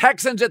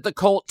 Texans at the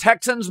Colts.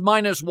 Texans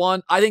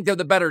 -1. I think they're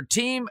the better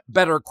team,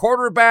 better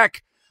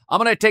quarterback. I'm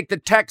going to take the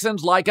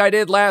Texans like I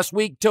did last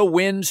week to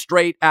win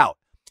straight out.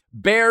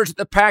 Bears at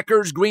the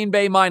Packers, Green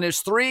Bay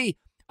 -3.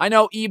 I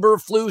know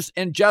Eberflus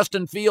and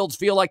Justin Fields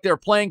feel like they're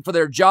playing for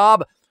their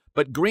job,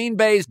 but Green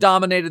Bay's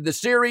dominated the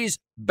series.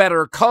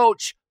 Better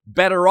coach,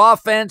 better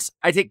offense.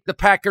 I take the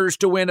Packers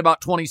to win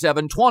about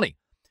 27-20.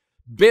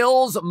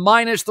 Bills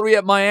 -3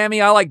 at Miami.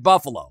 I like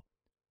Buffalo.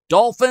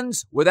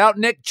 Dolphins without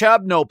Nick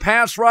Chubb, no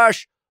pass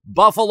rush.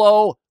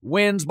 Buffalo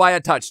wins by a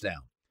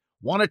touchdown.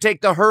 Want to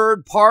take the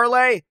herd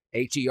parlay?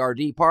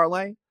 H-E-R-D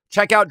parlay?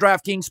 Check out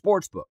DraftKings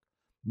Sportsbook.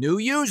 New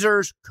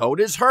users, code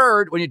is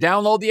HERD when you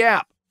download the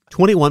app.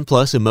 21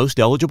 plus in most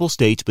eligible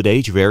states, but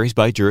age varies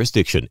by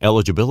jurisdiction.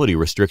 Eligibility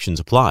restrictions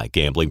apply.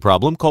 Gambling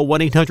problem? Call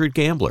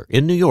 1-800-GAMBLER.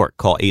 In New York,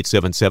 call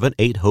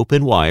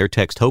 877-8-HOPE-NY or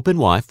text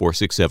HOPE-NY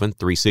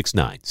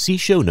 467-369. See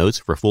show notes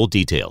for full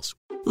details.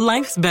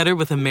 Life's better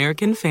with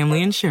American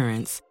Family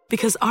Insurance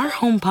because our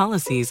home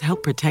policies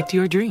help protect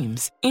your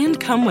dreams and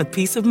come with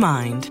peace of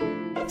mind.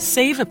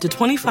 Save up to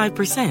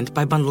 25%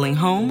 by bundling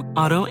home,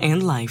 auto,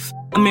 and life.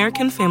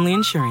 American Family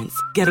Insurance.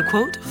 Get a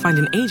quote, find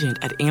an agent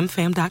at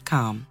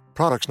amfam.com.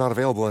 Products not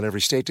available in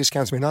every state.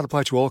 Discounts may not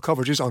apply to all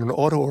coverages on an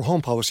auto or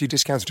home policy.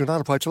 Discounts do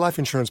not apply to life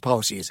insurance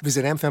policies.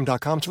 Visit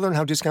amfam.com to learn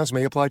how discounts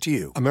may apply to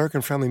you.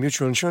 American Family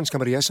Mutual Insurance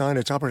Company, SI, and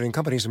its operating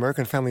companies,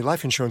 American Family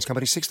Life Insurance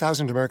Company,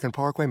 6000 American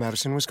Parkway,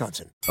 Madison,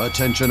 Wisconsin.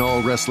 Attention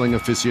all wrestling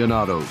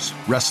aficionados.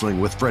 Wrestling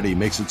with Freddie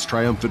makes its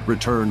triumphant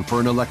return for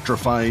an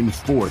electrifying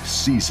 4th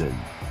season.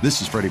 This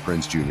is Freddie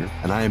Prinze Jr.,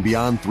 and I am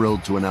beyond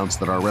thrilled to announce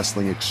that our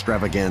wrestling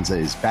extravaganza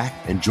is back,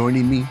 and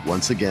joining me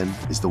once again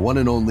is the one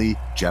and only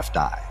Jeff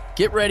Dye.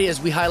 Get ready as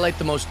we highlight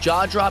the most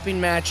jaw-dropping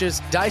matches,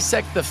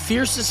 dissect the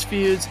fiercest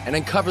feuds, and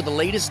uncover the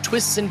latest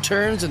twists and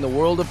turns in the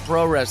world of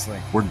pro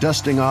wrestling. We're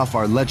dusting off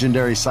our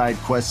legendary side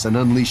quests and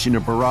unleashing a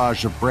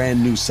barrage of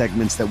brand new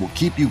segments that will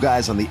keep you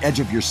guys on the edge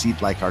of your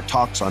seat like our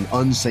talks on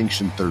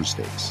Unsanctioned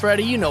Thursdays.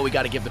 Freddie, you know we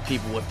got to give the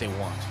people what they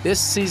want. This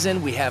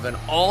season, we have an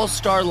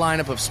all-star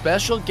lineup of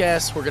special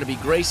guests who are going to be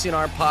gracing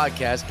our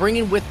podcast,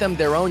 bringing with them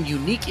their own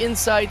unique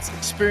insights,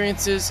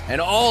 experiences, and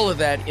all of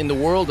that in the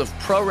world of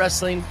pro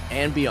wrestling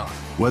and beyond.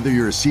 Whether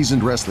you're a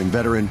seasoned wrestling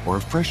veteran or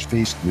a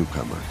fresh-faced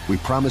newcomer, we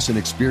promise an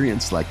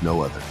experience like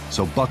no other.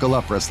 So buckle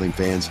up, wrestling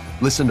fans.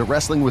 Listen to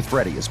Wrestling with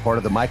Freddie as part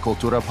of the My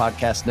Cultura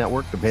Podcast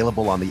Network,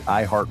 available on the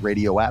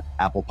iHeartRadio app,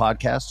 Apple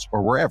Podcasts,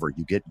 or wherever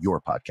you get your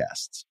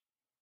podcasts.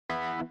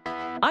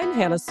 I'm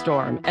Hannah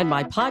Storm, and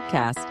my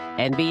podcast,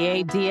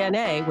 NBA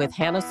DNA with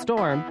Hannah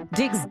Storm,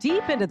 digs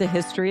deep into the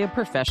history of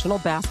professional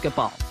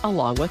basketball,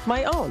 along with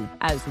my own,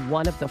 as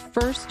one of the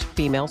first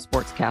female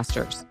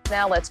sportscasters.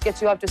 Now let's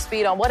get you up to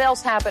speed on what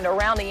else happened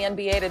around the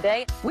NBA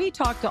today. We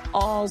talked to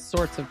all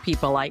sorts of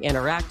people I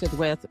interacted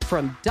with,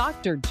 from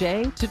Dr.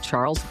 J to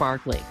Charles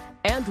Barkley,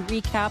 and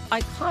recap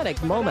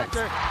iconic moments.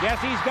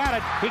 Yes, he's got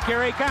it.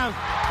 Here he comes.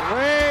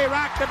 Way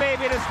rock the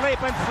baby to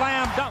sleep and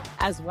slam dunk.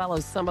 As well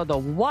as some of the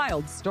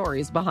wild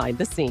stories behind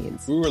the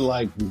scenes. We were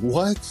like,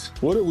 what?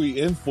 What are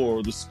we in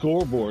for? The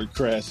scoreboard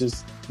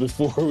crashes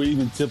before we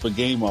even tip a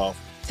game off.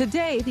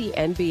 Today, the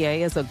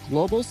NBA is a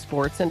global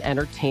sports and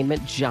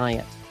entertainment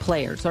giant.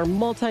 Players are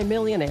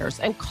multimillionaires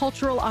and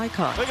cultural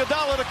icons.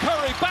 Iguodala to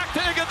Curry, back to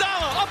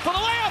Iguodala, up for the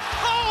layup.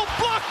 Oh,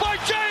 blocked by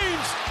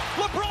James.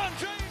 LeBron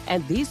James.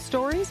 And these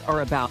stories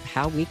are about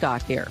how we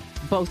got here,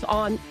 both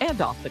on and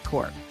off the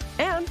court.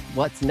 And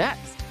what's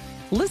next?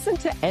 Listen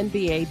to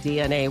NBA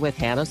DNA with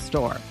Hannah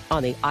Storm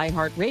on the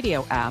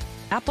iHeartRadio app,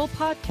 Apple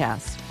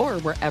Podcasts, or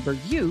wherever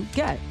you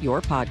get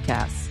your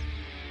podcasts.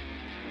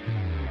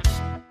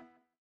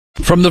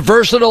 From the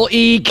versatile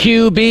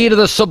EQB to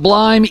the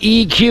sublime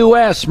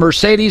EQS,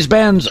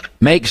 Mercedes-Benz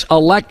makes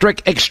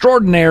electric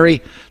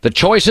extraordinary. The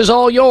choice is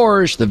all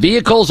yours. The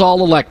vehicle's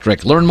all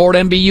electric. Learn more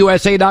at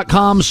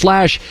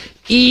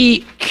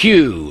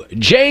MBUSA.com/EQ.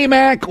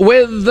 J-Mac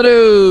with the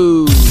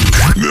news.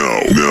 No.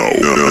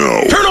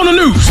 Turn on the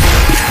news.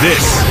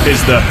 This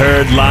is the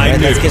Herdline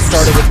News. Let's get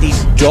started with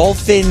these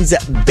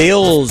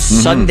Dolphins-Bills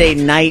Sunday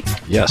night.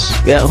 Yes.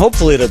 Yeah,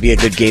 hopefully it'll be a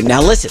good game.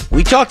 Now, listen,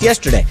 we talked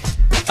yesterday.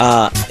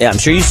 I'm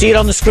sure you see it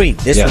on the screen.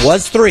 This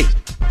was 3.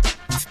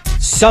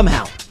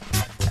 Somehow.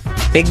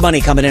 Big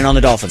money coming in on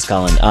the Dolphins,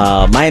 Colin.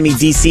 Miami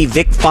DC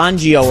Vic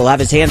Fangio will have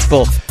his hands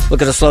full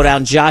looking to slow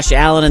down Josh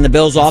Allen and the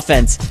Bills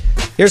offense.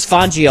 Here's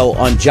Fangio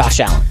on Josh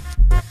Allen.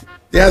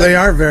 Yeah, they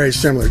are very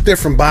similar.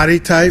 Different body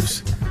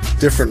types,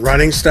 different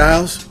running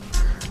styles,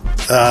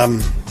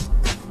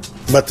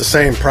 but the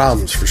same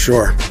problems for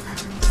sure.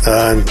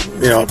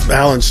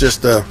 Allen's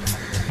just a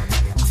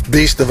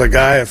beast of a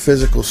guy, a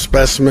physical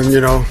specimen,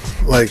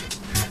 like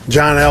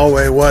John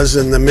Elway was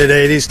in the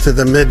mid-'80s to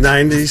the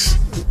mid-'90s.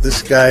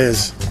 This guy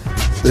is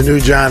the new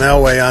John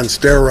Elway on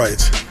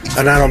steroids.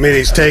 And I don't mean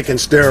he's taking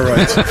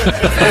steroids.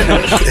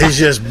 He's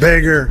just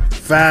bigger,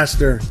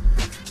 faster,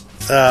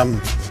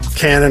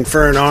 cannon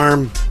for an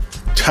arm,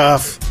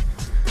 tough.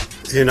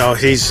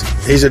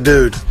 He's a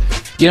dude.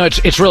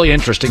 It's really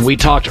interesting. We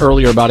talked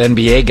earlier about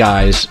NBA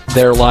guys.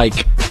 They're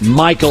like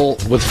Michael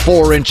with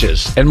 4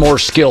 inches and more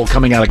skill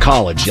coming out of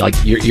college. Like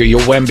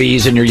your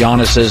Wembys and your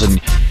Giannis's,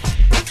 and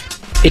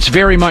it's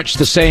very much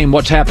the same.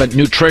 What's happened?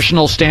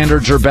 Nutritional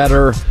standards are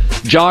better.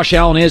 Josh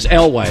Allen is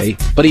Elway,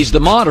 but he's the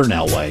modern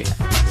Elway.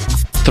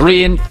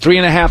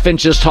 3.5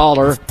 inches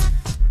taller,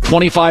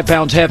 25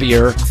 pounds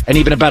heavier, and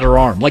even a better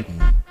arm. Like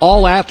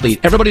all athlete,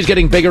 everybody's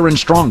getting bigger and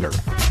stronger.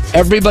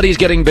 Everybody's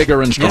getting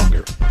bigger and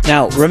stronger. Yeah.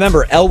 Now,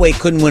 remember, Elway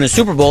couldn't win a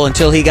Super Bowl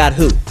until he got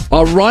who?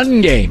 A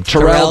run game.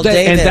 Terrell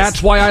Davis. And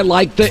that's why I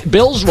like the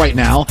Bills right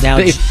now.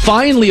 They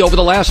finally, over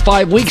the last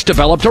 5 weeks,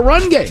 developed a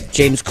run game.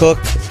 James Cook,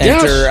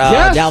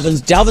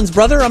 Dalvin's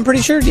brother, I'm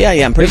pretty sure. Yeah,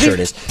 I'm pretty sure it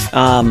is.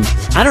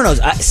 I don't know.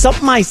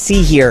 Something I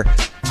see here,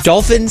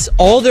 Dolphins,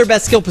 all their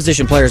best skill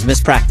position players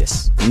miss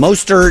practice.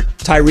 Mostert,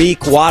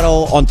 Tyreek,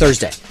 Waddle on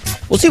Thursday.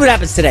 We'll see what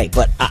happens today,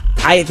 but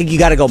I think you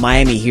got to go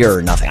Miami here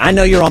or nothing. I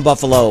know you're on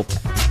Buffalo.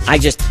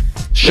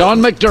 Sean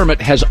McDermott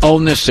has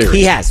owned this series.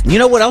 He has. You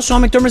know what else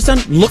Sean McDermott's done?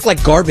 Look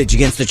like garbage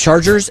against the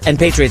Chargers and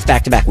Patriots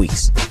back-to-back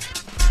weeks.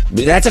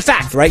 That's a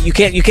fact, right? You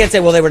can't say,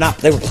 well, they were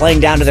playing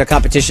down to their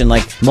competition.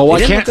 Like, well, why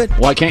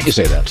can't you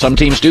say that? Some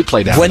teams do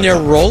play down when they're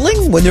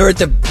rolling, when they're at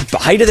the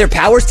height of their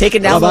powers,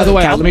 taking down. Oh, by the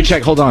way, let me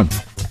check. Hold on.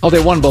 Oh,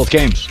 they won both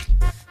games.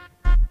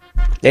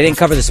 They didn't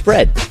cover the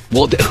spread.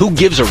 Well, who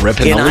gives a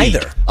rip in the league?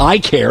 Either. I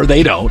care.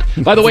 They don't.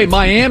 By the way,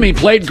 Miami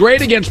played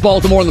great against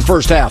Baltimore in the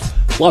first half.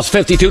 Lost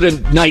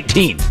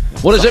 52-19.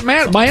 What does it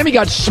matter? Miami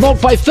got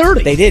smoked by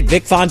 30. They did.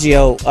 Vic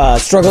Fangio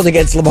struggled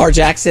against Lamar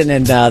Jackson,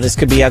 and this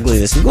could be ugly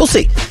this week. We'll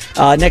see.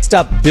 Next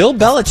up, Bill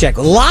Belichick.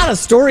 A lot of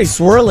stories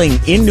swirling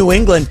in New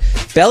England.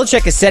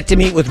 Belichick is set to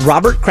meet with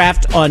Robert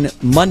Kraft on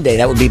Monday.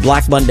 That would be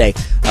Black Monday.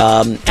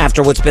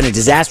 After what's been a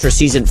disastrous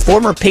season,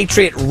 former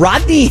Patriot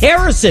Rodney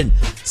Harrison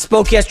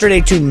spoke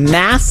yesterday to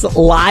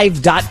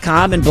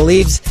MassLive.com and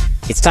believes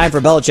it's time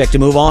for Belichick to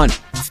move on.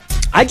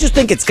 I just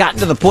think it's gotten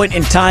to the point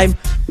in time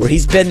where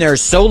he's been there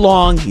so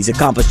long. He's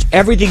accomplished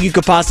everything you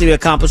could possibly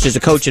accomplish as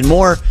a coach and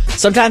more.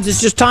 Sometimes it's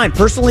just time.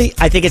 Personally,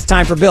 I think it's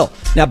time for Bill.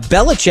 Now,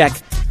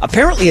 Belichick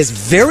apparently is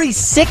very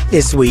sick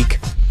this week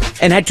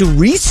and had to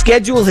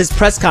reschedule his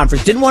press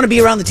conference. Didn't want to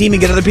be around the team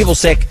and get other people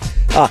sick.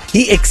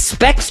 He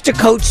expects to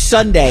coach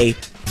Sunday.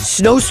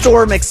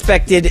 Snowstorm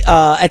expected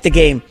at the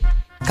game.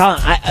 Colin,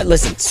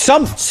 listen,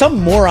 some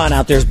moron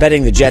out there is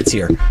betting the Jets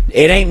here.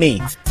 It ain't me.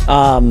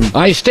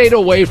 I stayed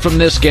away from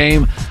this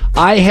game.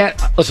 I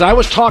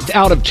was talked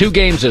out of 2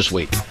 games this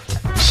week.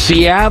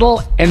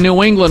 Seattle and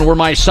New England were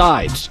my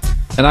sides,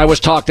 and I was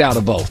talked out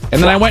of both.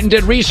 And then I went and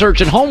did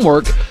research and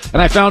homework,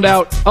 and I found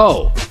out,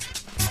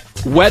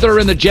 weather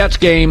in the Jets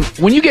game.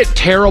 When you get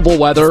terrible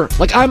weather,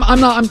 like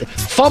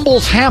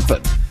fumbles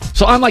happen.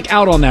 So I'm like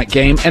out on that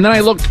game. And then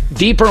I looked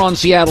deeper on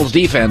Seattle's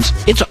defense.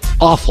 It's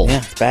awful. Yeah,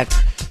 it's bad.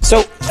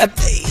 So,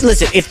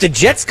 listen, if the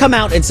Jets come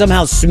out and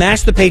somehow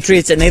smash the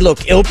Patriots and they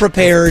look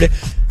ill-prepared,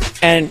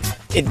 then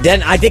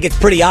I think it's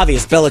pretty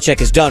obvious Belichick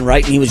is done,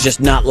 right? And he was just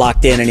not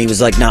locked in and he was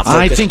like not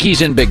focused. I think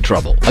he's in big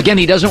trouble. Again,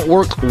 he doesn't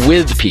work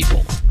with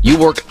people. You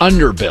work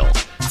under Bill.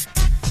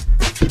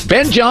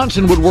 Ben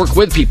Johnson would work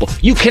with people.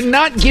 You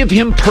cannot give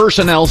him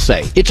personnel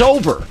say. It's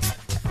over.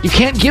 You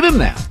can't give him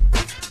that.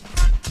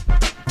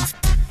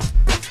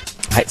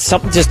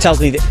 Something just tells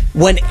me that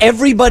when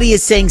everybody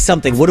is saying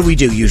something, what do we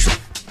do usually?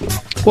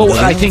 Well,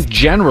 I think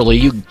generally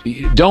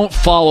you don't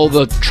follow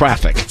the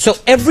traffic. So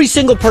every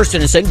single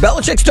person is saying,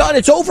 Belichick's done.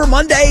 It's over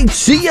Monday.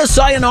 See ya,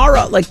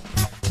 sayonara. Like,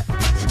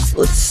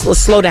 let's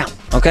slow down,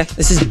 okay?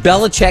 This is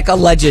Belichick, a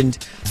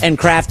legend, and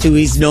Kraft, who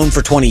he's known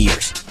for 20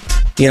 years.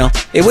 You know,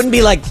 it wouldn't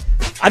be like,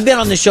 I've been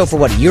on this show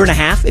for, a year and a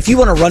half? If you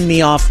want to run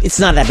me off, it's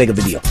not that big of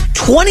a deal.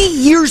 20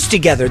 years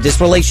together, this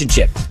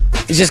relationship.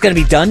 Is just going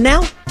to be done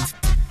now?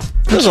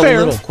 It was a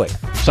little quick.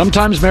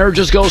 Sometimes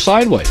marriages go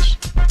sideways.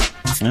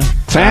 Yeah.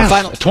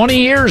 Fast. 20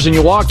 years and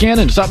you walk in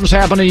and something's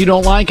happening you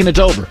don't like and it's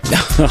over.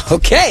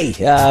 Okay.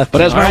 But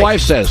as my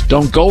wife says,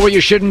 don't go where you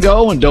shouldn't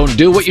go and don't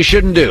do what you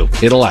shouldn't do.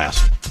 It'll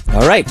last.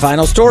 All right.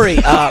 Final story.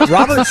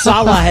 Robert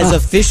Saleh has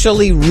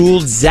officially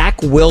ruled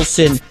Zach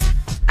Wilson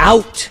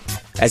out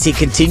as he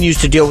continues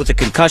to deal with a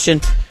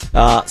concussion.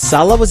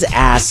 Saleh was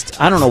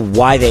asked, I don't know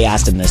why they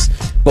asked him this,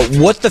 but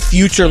what the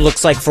future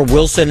looks like for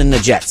Wilson and the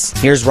Jets.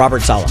 Here's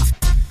Robert Saleh.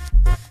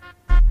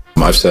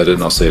 I've said it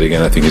and I'll say it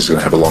again. I think he's going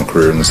to have a long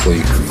career in this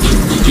league.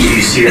 Do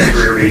you see that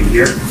career being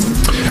here?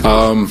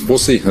 We'll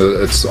see.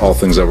 It's all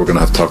things that we're going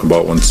to have to talk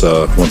about once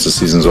the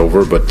season's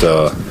over. But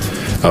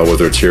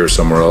whether it's here or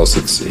somewhere else,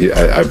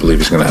 I believe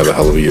he's going to have a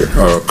hell of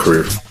a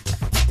career.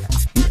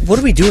 What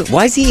are we doing?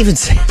 Why is he even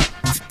saying?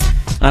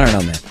 I don't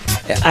know, man.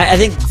 I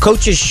think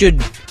coaches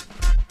should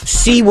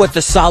see what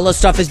the Saleh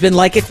stuff has been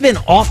like. It's been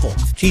awful.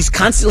 He's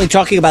constantly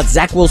talking about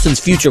Zach Wilson's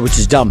future, which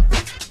is dumb.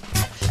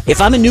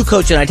 If I'm a new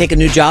coach and I take a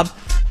new job,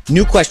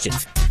 new question.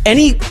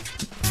 Any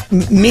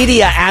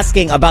media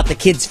asking about the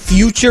kid's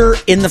future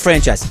in the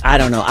franchise? I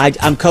don't know.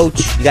 I'm coach.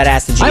 You got to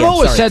ask the GM. I've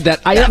always said that.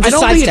 I don't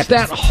think it's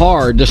that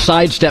hard to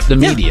sidestep the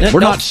media.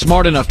 We're not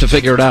smart enough to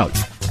figure it out.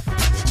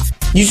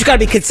 You just got to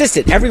be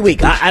consistent every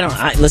week.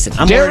 Listen,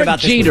 I'm worried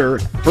about this. Derek Jeter,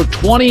 for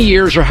 20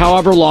 years or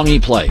however long he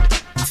played,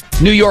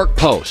 New York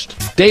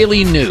Post,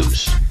 Daily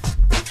News,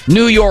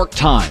 New York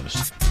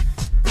Times.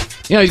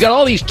 You know, he's got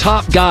all these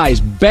top guys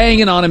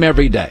banging on him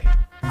every day.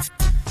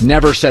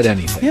 Never said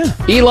anything. Yeah.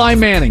 Eli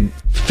Manning,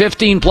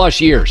 15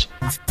 plus years.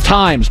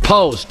 Times,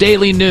 Post,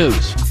 Daily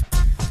News,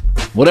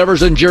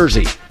 whatever's in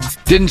Jersey.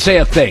 Didn't say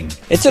a thing.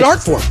 It's an art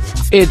form.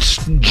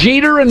 It's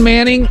Jeter and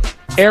Manning,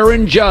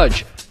 Aaron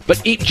Judge.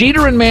 But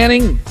Jeter and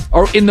Manning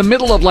are in the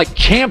middle of like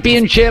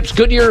championships,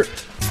 good year,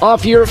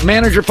 off year,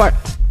 manager fire.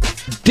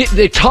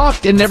 They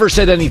talked and never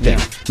said anything.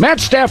 Matt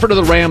Stafford of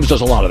the Rams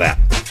does a lot of that.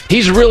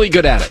 He's really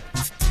good at it.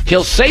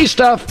 He'll say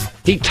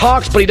stuff, he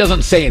talks, but he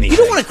doesn't say anything.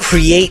 You don't want to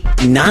create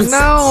nonsense.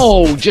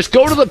 No, just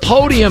go to the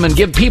podium and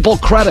give people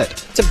credit.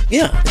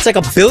 It's like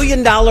 $1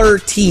 billion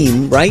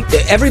team, right?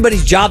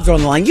 Everybody's jobs are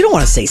on the line. You don't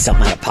want to say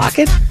something out of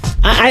pocket.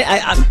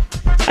 I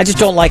just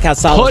don't like how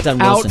Saleh's done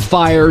Wilson. Put out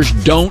fires,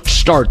 don't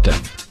start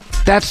them.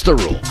 That's the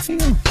rule.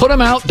 Yeah. Put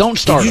them out, don't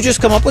start them. Did you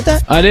just come up with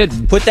that? I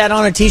did. Put that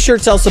on a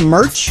t-shirt, sell some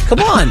merch? Come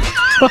on.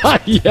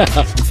 Yeah.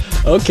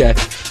 Okay.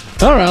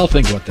 All right, I'll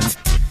think about that.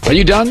 Are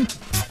you done?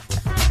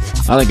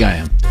 I think I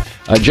am.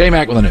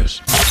 J-Mac with the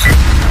news.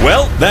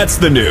 Well, that's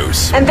the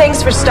news. And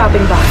thanks for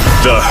stopping by.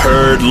 The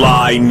Herd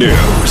Lie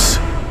News.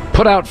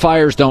 Put out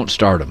fires, don't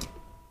start them.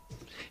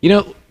 You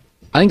know,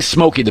 I think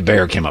Smokey the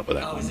Bear came up with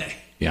that one.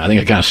 Yeah, I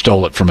think I kind of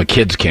stole it from a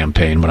kids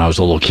campaign when I was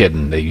a little kid,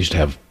 and they used to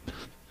have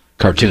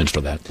cartoons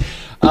for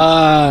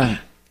that.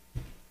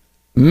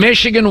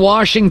 Michigan,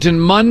 Washington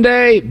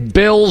Monday,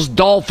 Bills,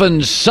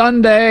 Dolphins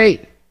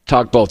Sunday.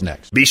 Talk both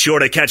next. Be sure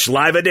to catch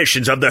live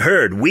editions of The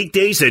Herd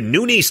weekdays at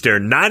noon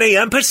Eastern, 9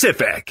 a.m.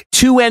 Pacific.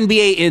 2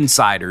 NBA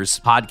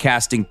insiders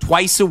podcasting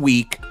twice a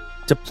week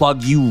to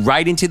plug you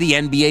right into the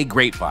NBA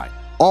grapevine.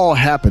 All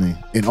happening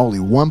in only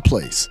one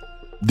place.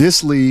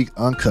 This League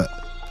Uncut,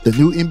 the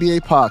new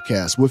NBA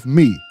podcast with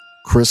me,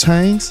 Chris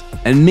Haynes,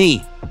 and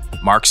me,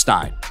 Mark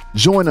Stein.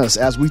 Join us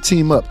as we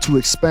team up to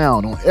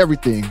expound on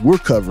everything we're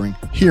covering,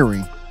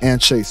 hearing, and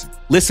chasing.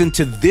 Listen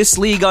to This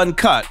League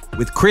Uncut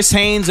with Chris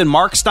Haynes and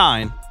Mark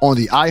Stein on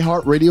the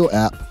iHeartRadio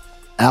app,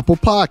 Apple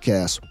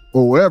Podcasts,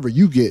 or wherever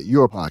you get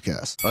your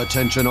podcasts.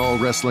 Attention all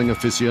wrestling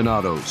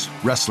aficionados.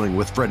 Wrestling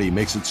with Freddie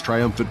makes its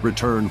triumphant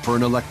return for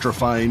an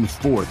electrifying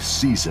 4th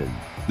season.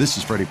 This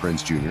is Freddie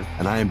Prinze Jr.,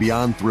 and I am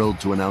beyond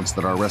thrilled to announce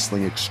that our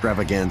wrestling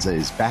extravaganza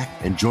is back,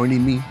 and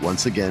joining me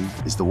once again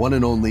is the one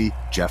and only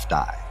Jeff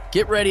Dye.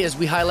 Get ready as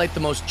we highlight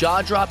the most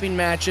jaw-dropping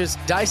matches,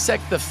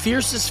 dissect the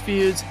fiercest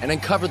feuds, and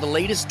uncover the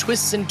latest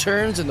twists and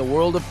turns in the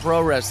world of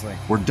pro wrestling.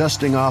 We're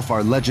dusting off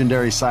our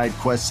legendary side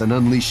quests and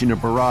unleashing a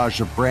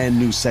barrage of brand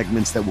new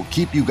segments that will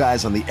keep you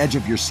guys on the edge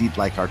of your seat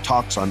like our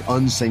talks on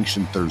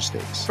Unsanctioned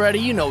Thursdays. Freddie,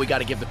 you know we got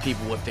to give the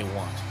people what they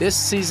want. This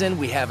season,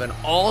 we have an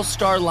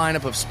all-star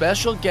lineup of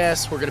special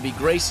guests who are going to be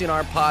gracing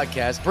our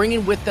podcast,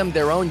 bringing with them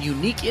their own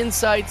unique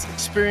insights,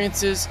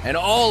 experiences, and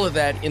all of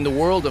that in the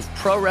world of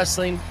pro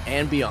wrestling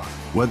and beyond.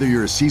 Whether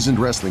you're a seasoned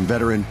wrestling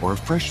veteran or a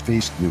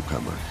fresh-faced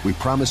newcomer, we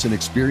promise an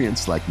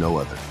experience like no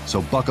other.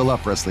 So buckle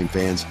up, wrestling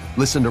fans.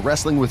 Listen to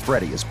Wrestling with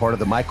Freddie as part of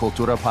the My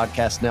Cultura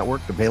Podcast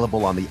Network,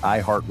 available on the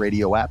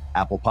iHeartRadio app,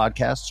 Apple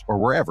Podcasts, or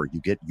wherever you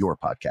get your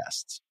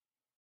podcasts.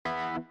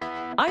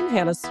 I'm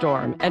Hannah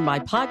Storm, and my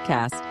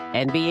podcast,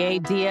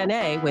 NBA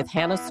DNA with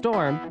Hannah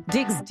Storm,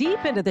 digs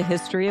deep into the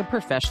history of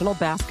professional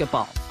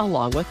basketball,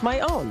 along with my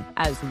own,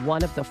 as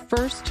one of the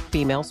first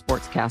female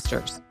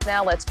sportscasters.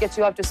 Now let's get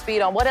you up to speed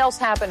on what else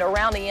happened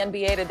around the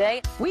NBA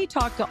today. We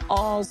talked to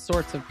all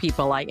sorts of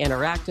people I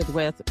interacted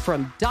with,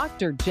 from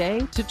Dr.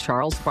 J to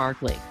Charles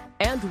Barkley,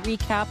 and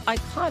recap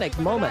iconic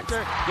moments.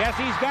 Yes,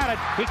 he's got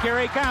it.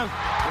 Here he comes.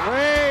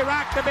 Way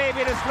rock the baby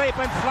to sleep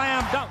and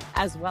slam dunk.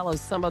 As well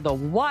as some of the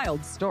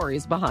wild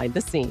stories behind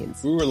the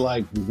scenes. We were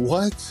like,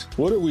 what?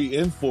 What are we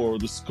in for?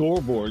 The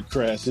scoreboard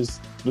crashes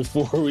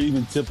before we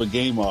even tip a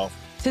game off.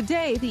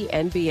 Today, the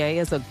NBA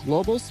is a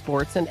global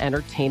sports and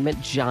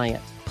entertainment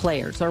giant.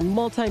 Players are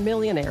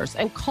multimillionaires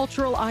and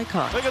cultural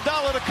icons.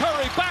 Iguodala to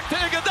Curry, back to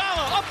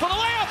Iguodala, up for the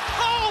layup.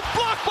 Oh,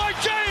 blocked by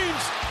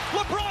James.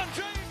 LeBron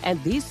James.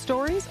 And these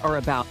stories are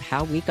about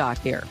how we got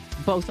here,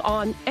 both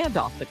on and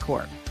off the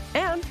court.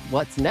 And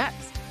what's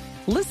next?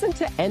 Listen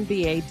to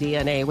NBA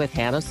DNA with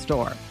Hannah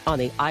Storm on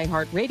the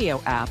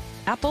iHeartRadio app,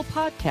 Apple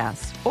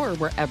Podcasts, or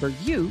wherever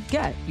you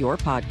get your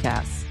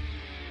podcasts.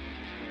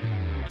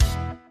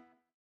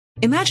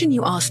 Imagine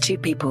you ask two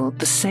people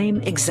the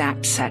same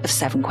exact set of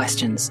 7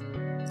 questions.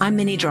 I'm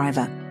Minnie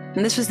Driver,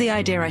 and this was the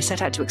idea I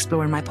set out to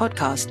explore in my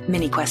podcast,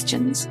 Mini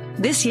Questions.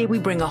 This year, we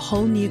bring a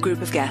whole new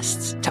group of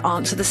guests to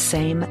answer the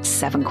same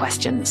 7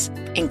 questions,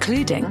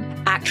 including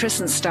actress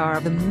and star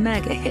of the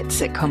mega hit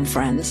sitcom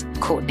Friends,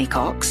 Courtney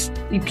Cox.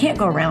 You can't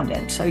go around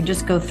it, so you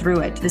just go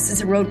through it. This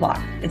is a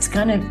roadblock. It's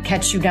going to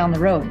catch you down the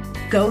road.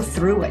 Go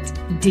through it.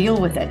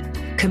 Deal with it.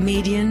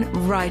 Comedian,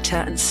 writer,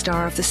 and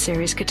star of the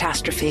series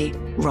Catastrophe,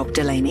 Rob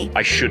Delaney.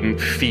 I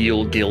shouldn't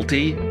feel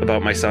guilty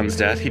about my son's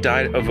death. He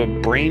died of a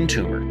brain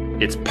tumor.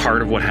 It's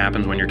part of what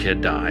happens when your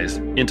kid dies.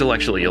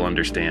 Intellectually, you'll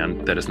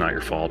understand that it's not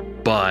your fault,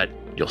 but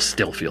you'll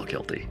still feel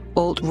guilty.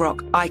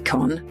 Alt-rock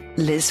icon,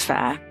 Liz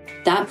Phair.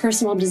 That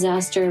personal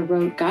disaster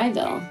wrote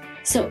Guyville.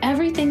 So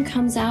everything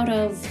comes out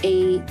of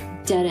a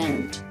dead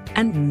end.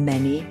 And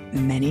many,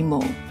 many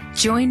more.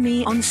 Join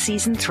me on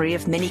Season 3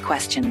 of Mini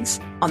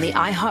Questions on the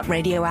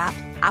iHeartRadio app,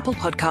 Apple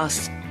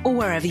Podcasts, or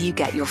wherever you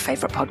get your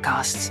favorite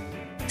podcasts.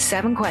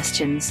 7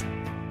 questions,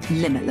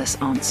 limitless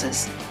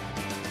answers.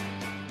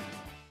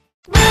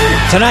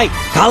 Tonight,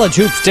 college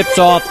hoops tips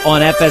off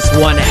on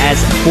FS1 as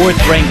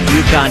 4th-ranked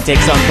UConn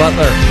takes on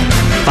Butler,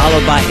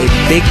 followed by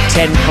a Big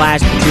Ten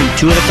clash between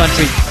 2 of the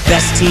country's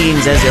best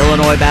teams as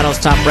Illinois battles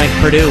top-ranked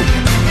Purdue.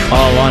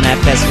 All on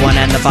FS1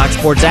 and the Fox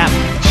Sports app.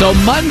 So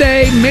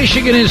Monday,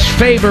 Michigan is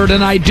favored,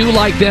 and I do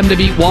like them to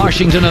beat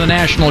Washington in the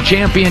national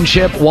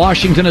championship.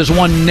 Washington has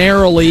won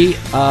narrowly.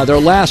 Their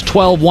last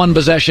 12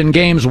 one-possession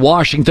games,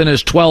 Washington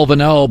is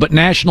 12-0, but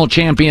national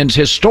champions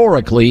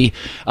historically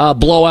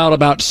blow out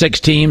about 6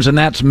 teams, and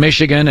that's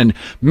Michigan. And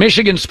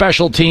Michigan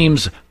special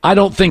teams, I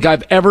don't think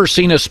I've ever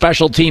seen a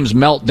special teams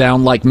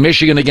meltdown like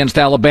Michigan against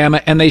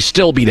Alabama, and they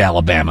still beat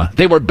Alabama.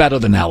 They were better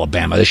than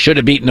Alabama. They should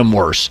have beaten them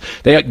worse.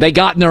 They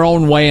got in their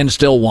own way and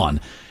still won.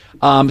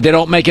 They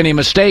don't make any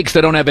mistakes.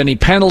 They don't have any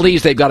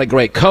penalties. They've got a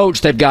great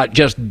coach. They've got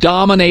just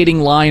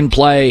dominating line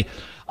play.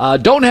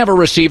 Don't have a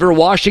receiver.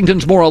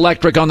 Washington's more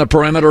electric on the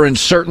perimeter and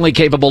certainly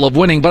capable of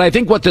winning. But I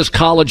think what this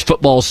college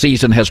football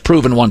season has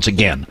proven once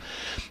again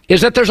is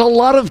that there's a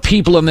lot of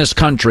people in this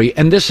country,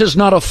 and this is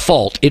not a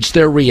fault. It's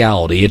their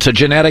reality. It's a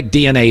genetic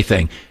DNA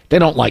thing. They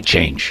don't like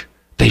change.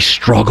 They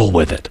struggle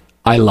with it.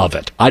 I love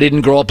it. I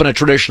didn't grow up in a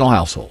traditional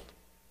household.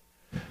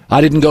 I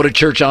didn't go to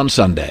church on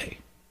Sunday.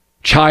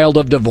 Child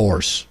of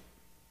divorce.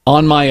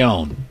 On my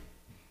own.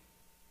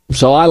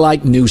 So I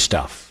like new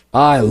stuff.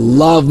 I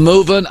love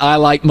moving. I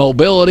like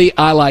mobility.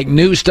 I like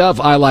new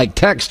stuff. I like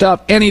tech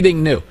stuff.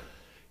 Anything new.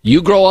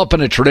 You grow up in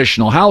a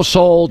traditional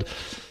household.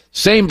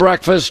 Same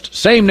breakfast,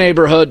 same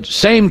neighborhood,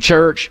 same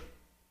church.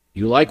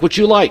 You like what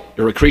you like.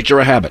 You're a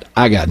creature of habit.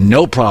 I got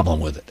no problem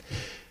with it.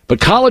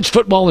 But college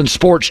football and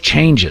sports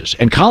changes,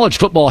 and college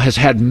football has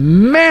had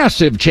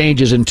massive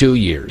changes in 2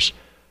 years,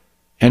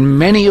 and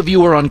many of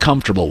you are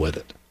uncomfortable with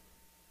it.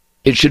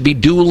 It should be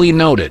duly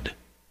noted.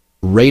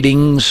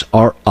 Ratings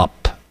are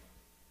up.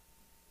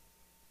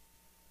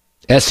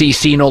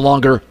 SEC no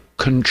longer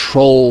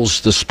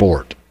controls the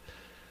sport.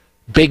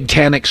 Big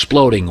Ten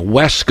exploding,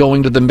 West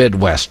going to the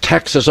Midwest,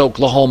 Texas,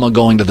 Oklahoma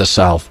going to the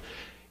South.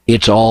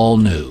 It's all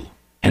new.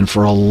 And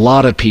for a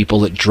lot of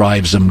people, it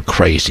drives them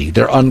crazy.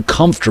 They're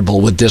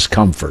uncomfortable with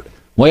discomfort.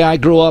 The way I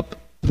grew up,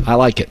 I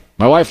like it.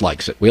 My wife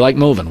likes it. We like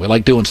moving. We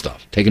like doing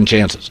stuff, taking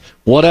chances.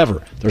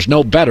 Whatever. There's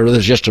no better.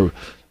 There's just a,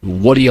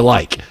 what do you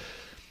like?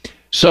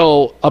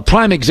 So a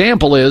prime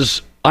example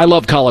is, I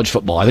love college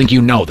football. I think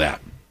you know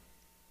that.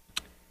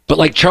 But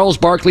like Charles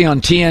Barkley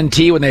on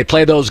TNT, when they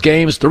play those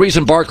games, the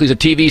reason Barkley's a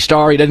TV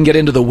star, he doesn't get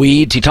into the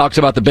weeds. He talks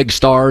about the big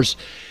stars.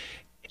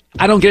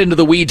 I don't get into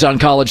the weeds on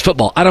college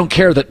football. I don't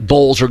care that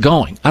bowls are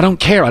going. I don't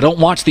care. I don't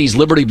watch these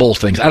Liberty Bowl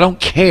things. I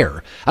don't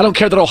care. I don't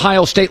care that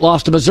Ohio State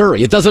lost to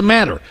Missouri. It doesn't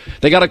matter.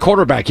 They got a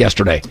quarterback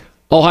yesterday.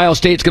 Ohio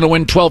State's going to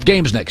win 12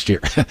 games next year.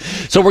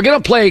 So we're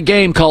going to play a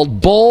game called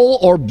Bowl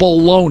or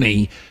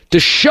Bologna to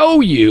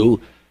show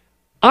you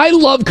I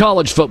love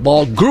college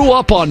football, grew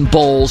up on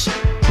bowls.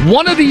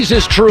 One of these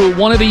is true,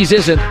 one of these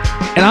isn't,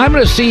 and I'm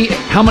going to see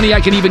how many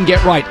I can even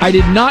get right. I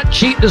did not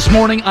cheat this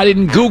morning. I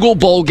didn't Google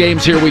bowl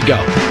games. Here we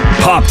go.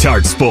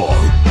 Pop-Tarts Bowl.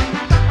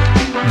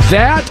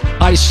 That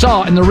I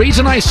saw, and the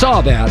reason I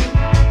saw that,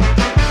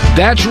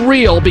 that's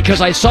real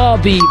because I saw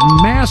the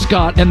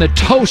mascot and the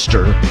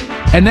toaster,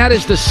 and that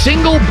is the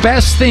single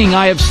best thing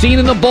I have seen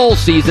in the bowl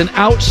season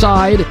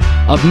outside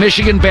of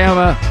Michigan,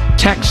 Bama,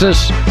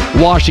 Texas,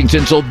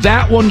 Washington. So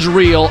that one's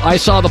real. I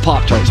saw the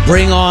Pop-Tarts.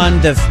 Bring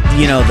on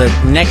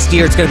the next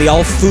year it's going to be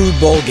all food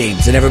bowl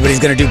games and everybody's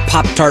going to do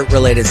Pop-Tart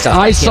related stuff.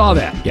 I saw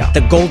that, yeah.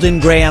 The Golden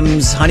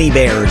Grahams Honey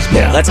Bears Bowl.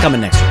 Yeah. That's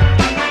coming next year.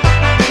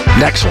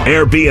 Next one.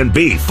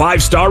 Airbnb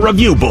 5-star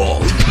review bowl.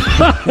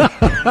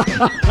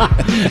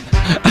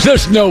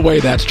 There's no way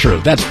that's true.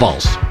 That's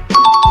false.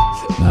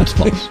 That's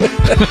false.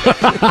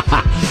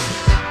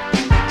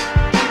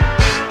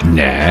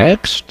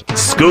 Next.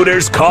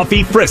 Scooter's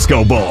Coffee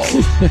Frisco Bowl.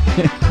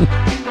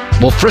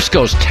 Well,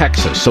 Frisco's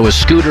Texas, so is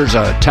Scooter's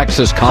a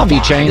Texas coffee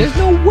chain? There's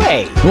no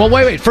way. Well,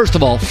 wait. First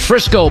of all,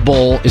 Frisco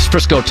Bowl is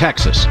Frisco,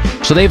 Texas.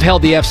 So they've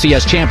held the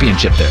FCS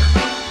championship there.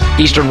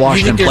 Eastern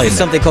Washington played there's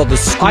something called the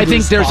Scooter's I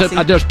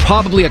think there's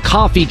probably a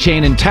coffee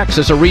chain in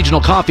Texas, a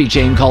regional coffee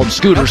chain called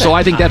Scooter, okay. So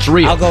I think that's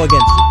real. I'll go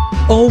against you.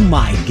 Oh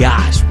my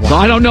gosh. Wow. So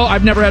I don't know.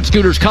 I've never had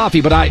Scooter's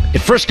coffee, but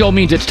if Frisco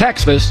means it's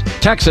Texas,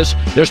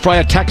 there's probably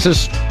a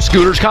Texas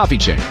Scooter's coffee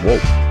chain. Whoa.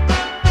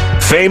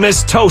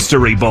 Famous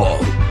Toastery Bowl.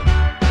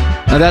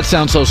 Now that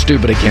sounds so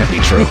stupid it can't be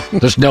true.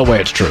 There's no way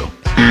it's true.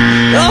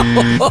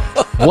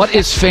 What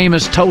is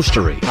Famous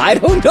Toastery? I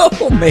don't know,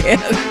 man.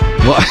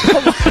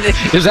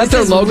 Is that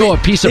their logo, a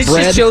piece of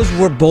bread? This just shows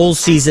where bowl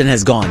season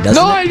has gone,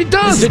 doesn't it? No, it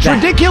does. It's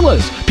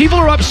ridiculous. People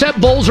are upset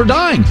bowls are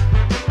dying.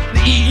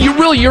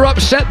 You're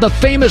upset the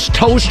Famous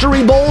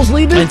Toastery Bowl's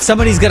leaving? And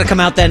somebody's going to come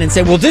out then and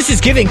say, well, this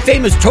is giving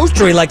Famous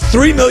Toastery like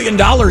 $3 million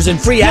in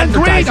free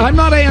advertising. Great. I'm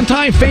not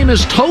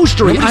anti-Famous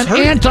Toastery. I'm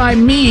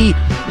anti-me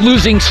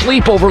losing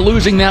sleep over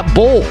losing that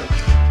bowl.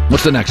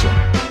 What's the next one?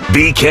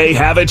 BK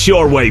Have It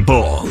Your Way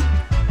Bowl.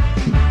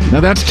 Now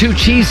that's too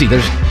cheesy.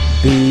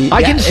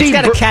 I can see it's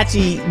got a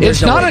catchy.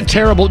 It's not a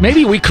terrible.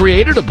 Maybe we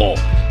created a bowl.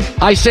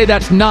 I say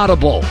that's not a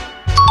bowl.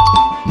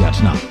 Yeah,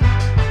 it's not.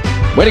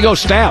 Way to go,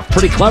 staff.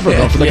 Pretty clever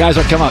though for the guys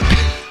that come up.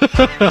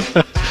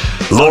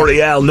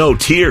 L'Oreal No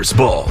Tears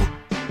Bowl.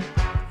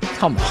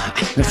 Come on.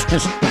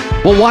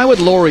 Well, why would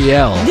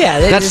L'Oreal? Yeah,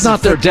 that's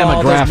not their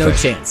demographic. No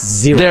chance.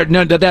 Zero.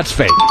 No, that's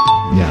fake.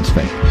 Yeah, it's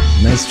fake.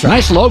 Nice try.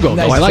 Nice logo,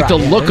 though. I like the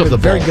look of the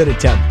bowl. Very good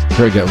attempt.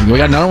 Very good. We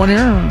got another one here?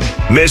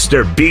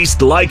 Mr.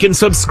 Beast Like and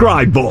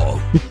Subscribe Bowl.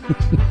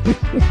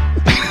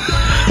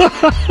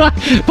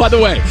 By the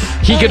way,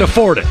 he can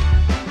afford it.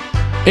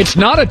 It's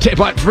not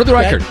but for the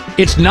record,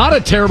 it's not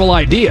a terrible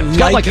idea. It's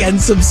like and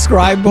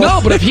subscribe bowl. No,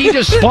 but if he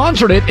just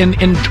sponsored it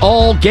and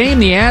all game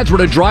the ads were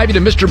to drive you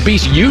to Mr.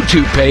 Beast's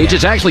YouTube page,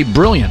 it's actually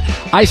brilliant.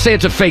 I say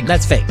it's a fake.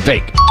 That's fake.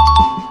 Fake.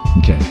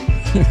 Okay.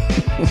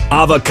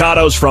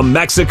 Avocados from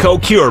Mexico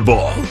Cure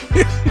Bowl.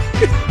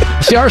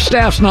 See, our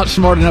staff's not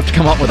smart enough to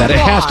come up with that. It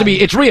has to be.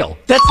 It's real.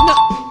 That's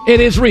not. It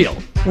is real.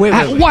 Wait.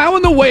 How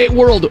in the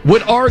world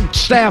would our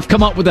staff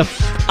come up with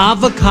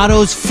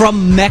avocados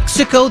from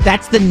Mexico?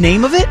 That's the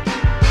name of it?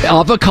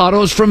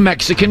 Avocados from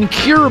Mexican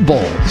Cure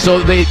Bowl.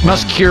 So they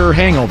must cure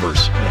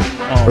hangovers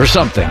or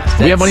something.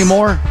 Do we have any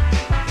more?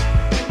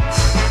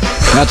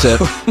 That's it.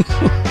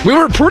 We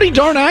were pretty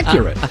darn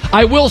accurate.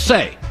 I will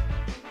say,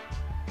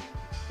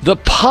 the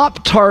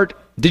Pop-Tart,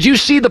 did you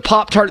see the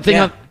Pop-Tart thing?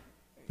 Yeah.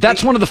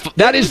 That's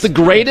that is the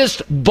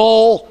greatest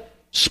bowl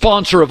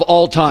sponsor of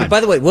all time. Hey, by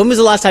the way, when was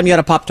the last time you had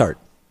a Pop-Tart?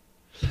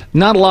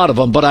 Not a lot of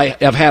them, but I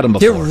have had them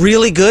before. They're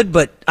really good,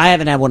 but I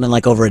haven't had one in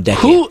like over a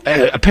decade.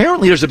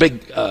 Apparently there's a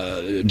big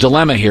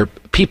dilemma here.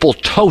 People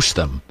toast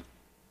them.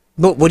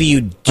 But what do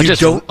you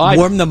don't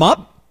warm them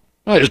up?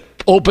 I just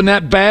open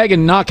that bag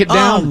and knock it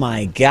down. Oh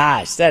my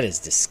gosh, that is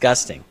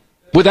disgusting.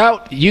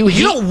 Without you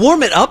don't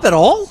warm it up at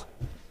all?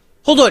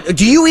 Hold on,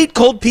 do you eat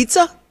cold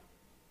pizza?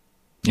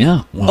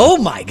 Yeah. Wow. Oh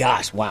my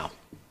gosh, wow.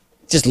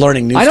 Just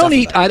learning new stuff. I don't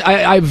eat,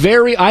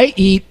 I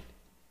eat,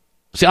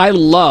 see, I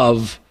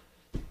love,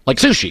 like,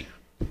 sushi.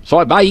 So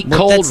I eat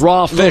cold,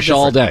 raw fish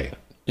all day.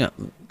 Yeah.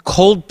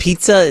 Cold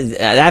pizza,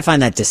 I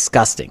find that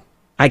disgusting.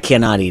 I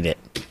cannot eat it.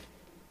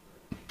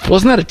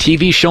 Wasn't that a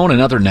TV show on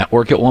another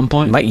network at one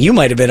point? You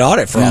might have been on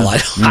it for all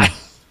I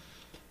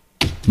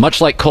know.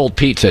 Much like cold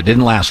pizza, it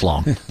didn't last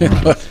long.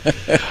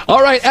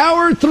 All right,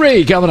 hour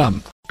 3 coming up.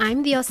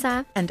 I'm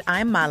Diosa. And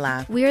I'm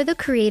Mala. We are the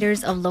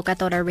creators of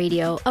Locatora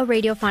Radio, a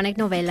radiophonic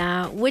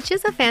novela, which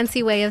is a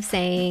fancy way of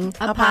saying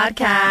a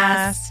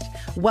podcast.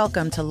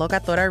 Welcome to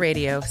Locatora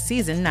Radio,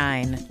 Season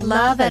 9.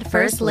 Love at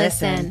first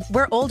listen.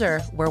 We're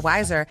older, we're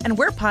wiser, and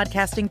we're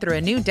podcasting through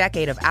a new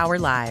decade of our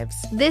lives.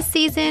 This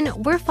season,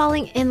 we're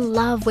falling in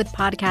love with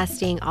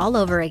podcasting all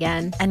over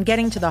again. And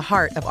getting to the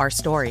heart of our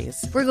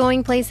stories. We're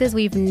going places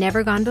we've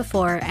never gone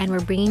before, and we're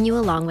bringing you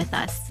along with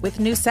us. With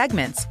new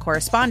segments,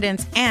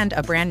 correspondence, and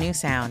a brand new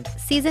sound.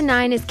 Season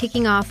 9 is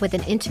kicking off with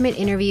an intimate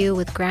interview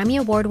with Grammy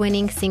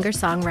Award-winning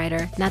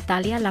singer-songwriter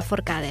Natalia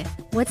Lafourcade.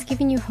 What's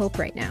giving you hope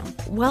right now?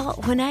 Well,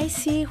 when I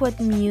see what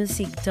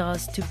music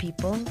does to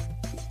people,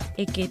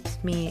 it gives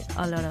me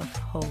a lot of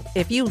hope.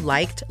 If you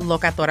liked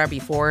Locatora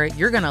before,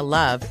 you're going to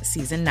love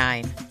Season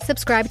 9.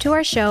 Subscribe to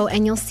our show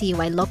and you'll see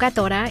why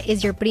Locatora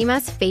is your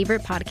prima's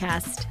favorite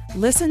podcast.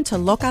 Listen to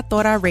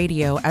Locatora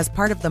Radio as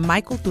part of the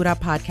My Cultura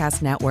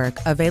Podcast Network,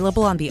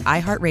 available on the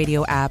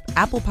iHeartRadio app,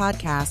 Apple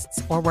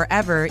Podcasts, or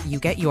wherever you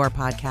get your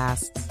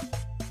podcasts.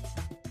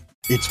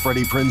 It's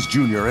Freddie Prinze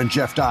Jr. and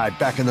Jeff Dye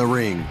back in the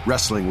ring.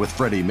 Wrestling with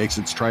Freddie makes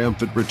its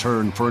triumphant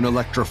return for an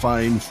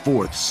electrifying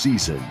 4th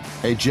season.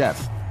 Hey,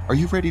 Jeff, are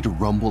you ready to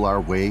rumble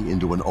our way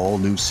into an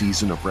all-new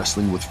season of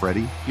Wrestling with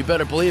Freddie? You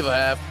better believe I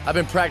have. I've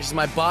been practicing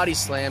my body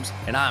slams,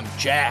 and I'm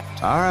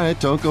jacked. All right,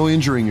 don't go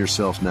injuring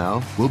yourself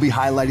now. We'll be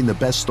highlighting the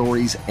best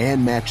stories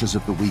and matches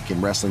of the week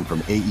in wrestling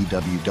from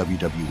AEW,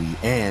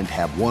 WWE, and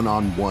have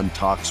one-on-one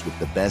talks with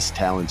the best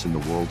talents in the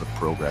world of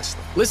pro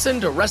wrestling.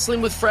 Listen to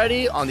Wrestling with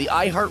Freddie on the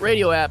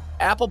iHeartRadio app,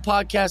 Apple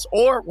Podcasts,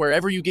 or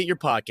wherever you get your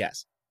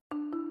podcasts.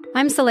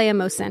 I'm Saleha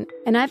Mohsen,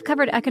 and I've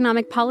covered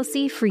economic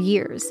policy for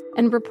years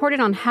and reported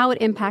on how it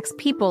impacts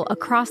people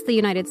across the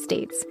United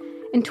States.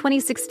 In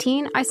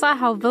 2016, I saw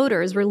how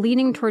voters were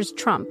leaning towards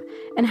Trump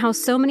and how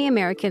so many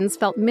Americans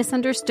felt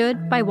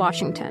misunderstood by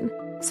Washington.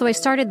 So I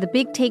started The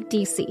Big Take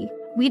DC.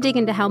 We dig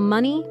into how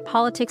money,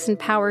 politics, and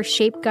power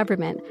shape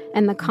government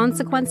and the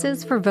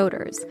consequences for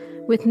voters.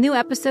 With new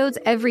episodes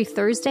every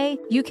Thursday,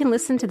 you can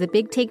listen to The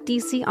Big Take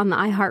DC on the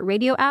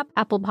iHeartRadio app,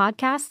 Apple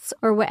Podcasts,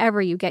 or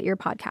wherever you get your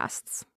podcasts.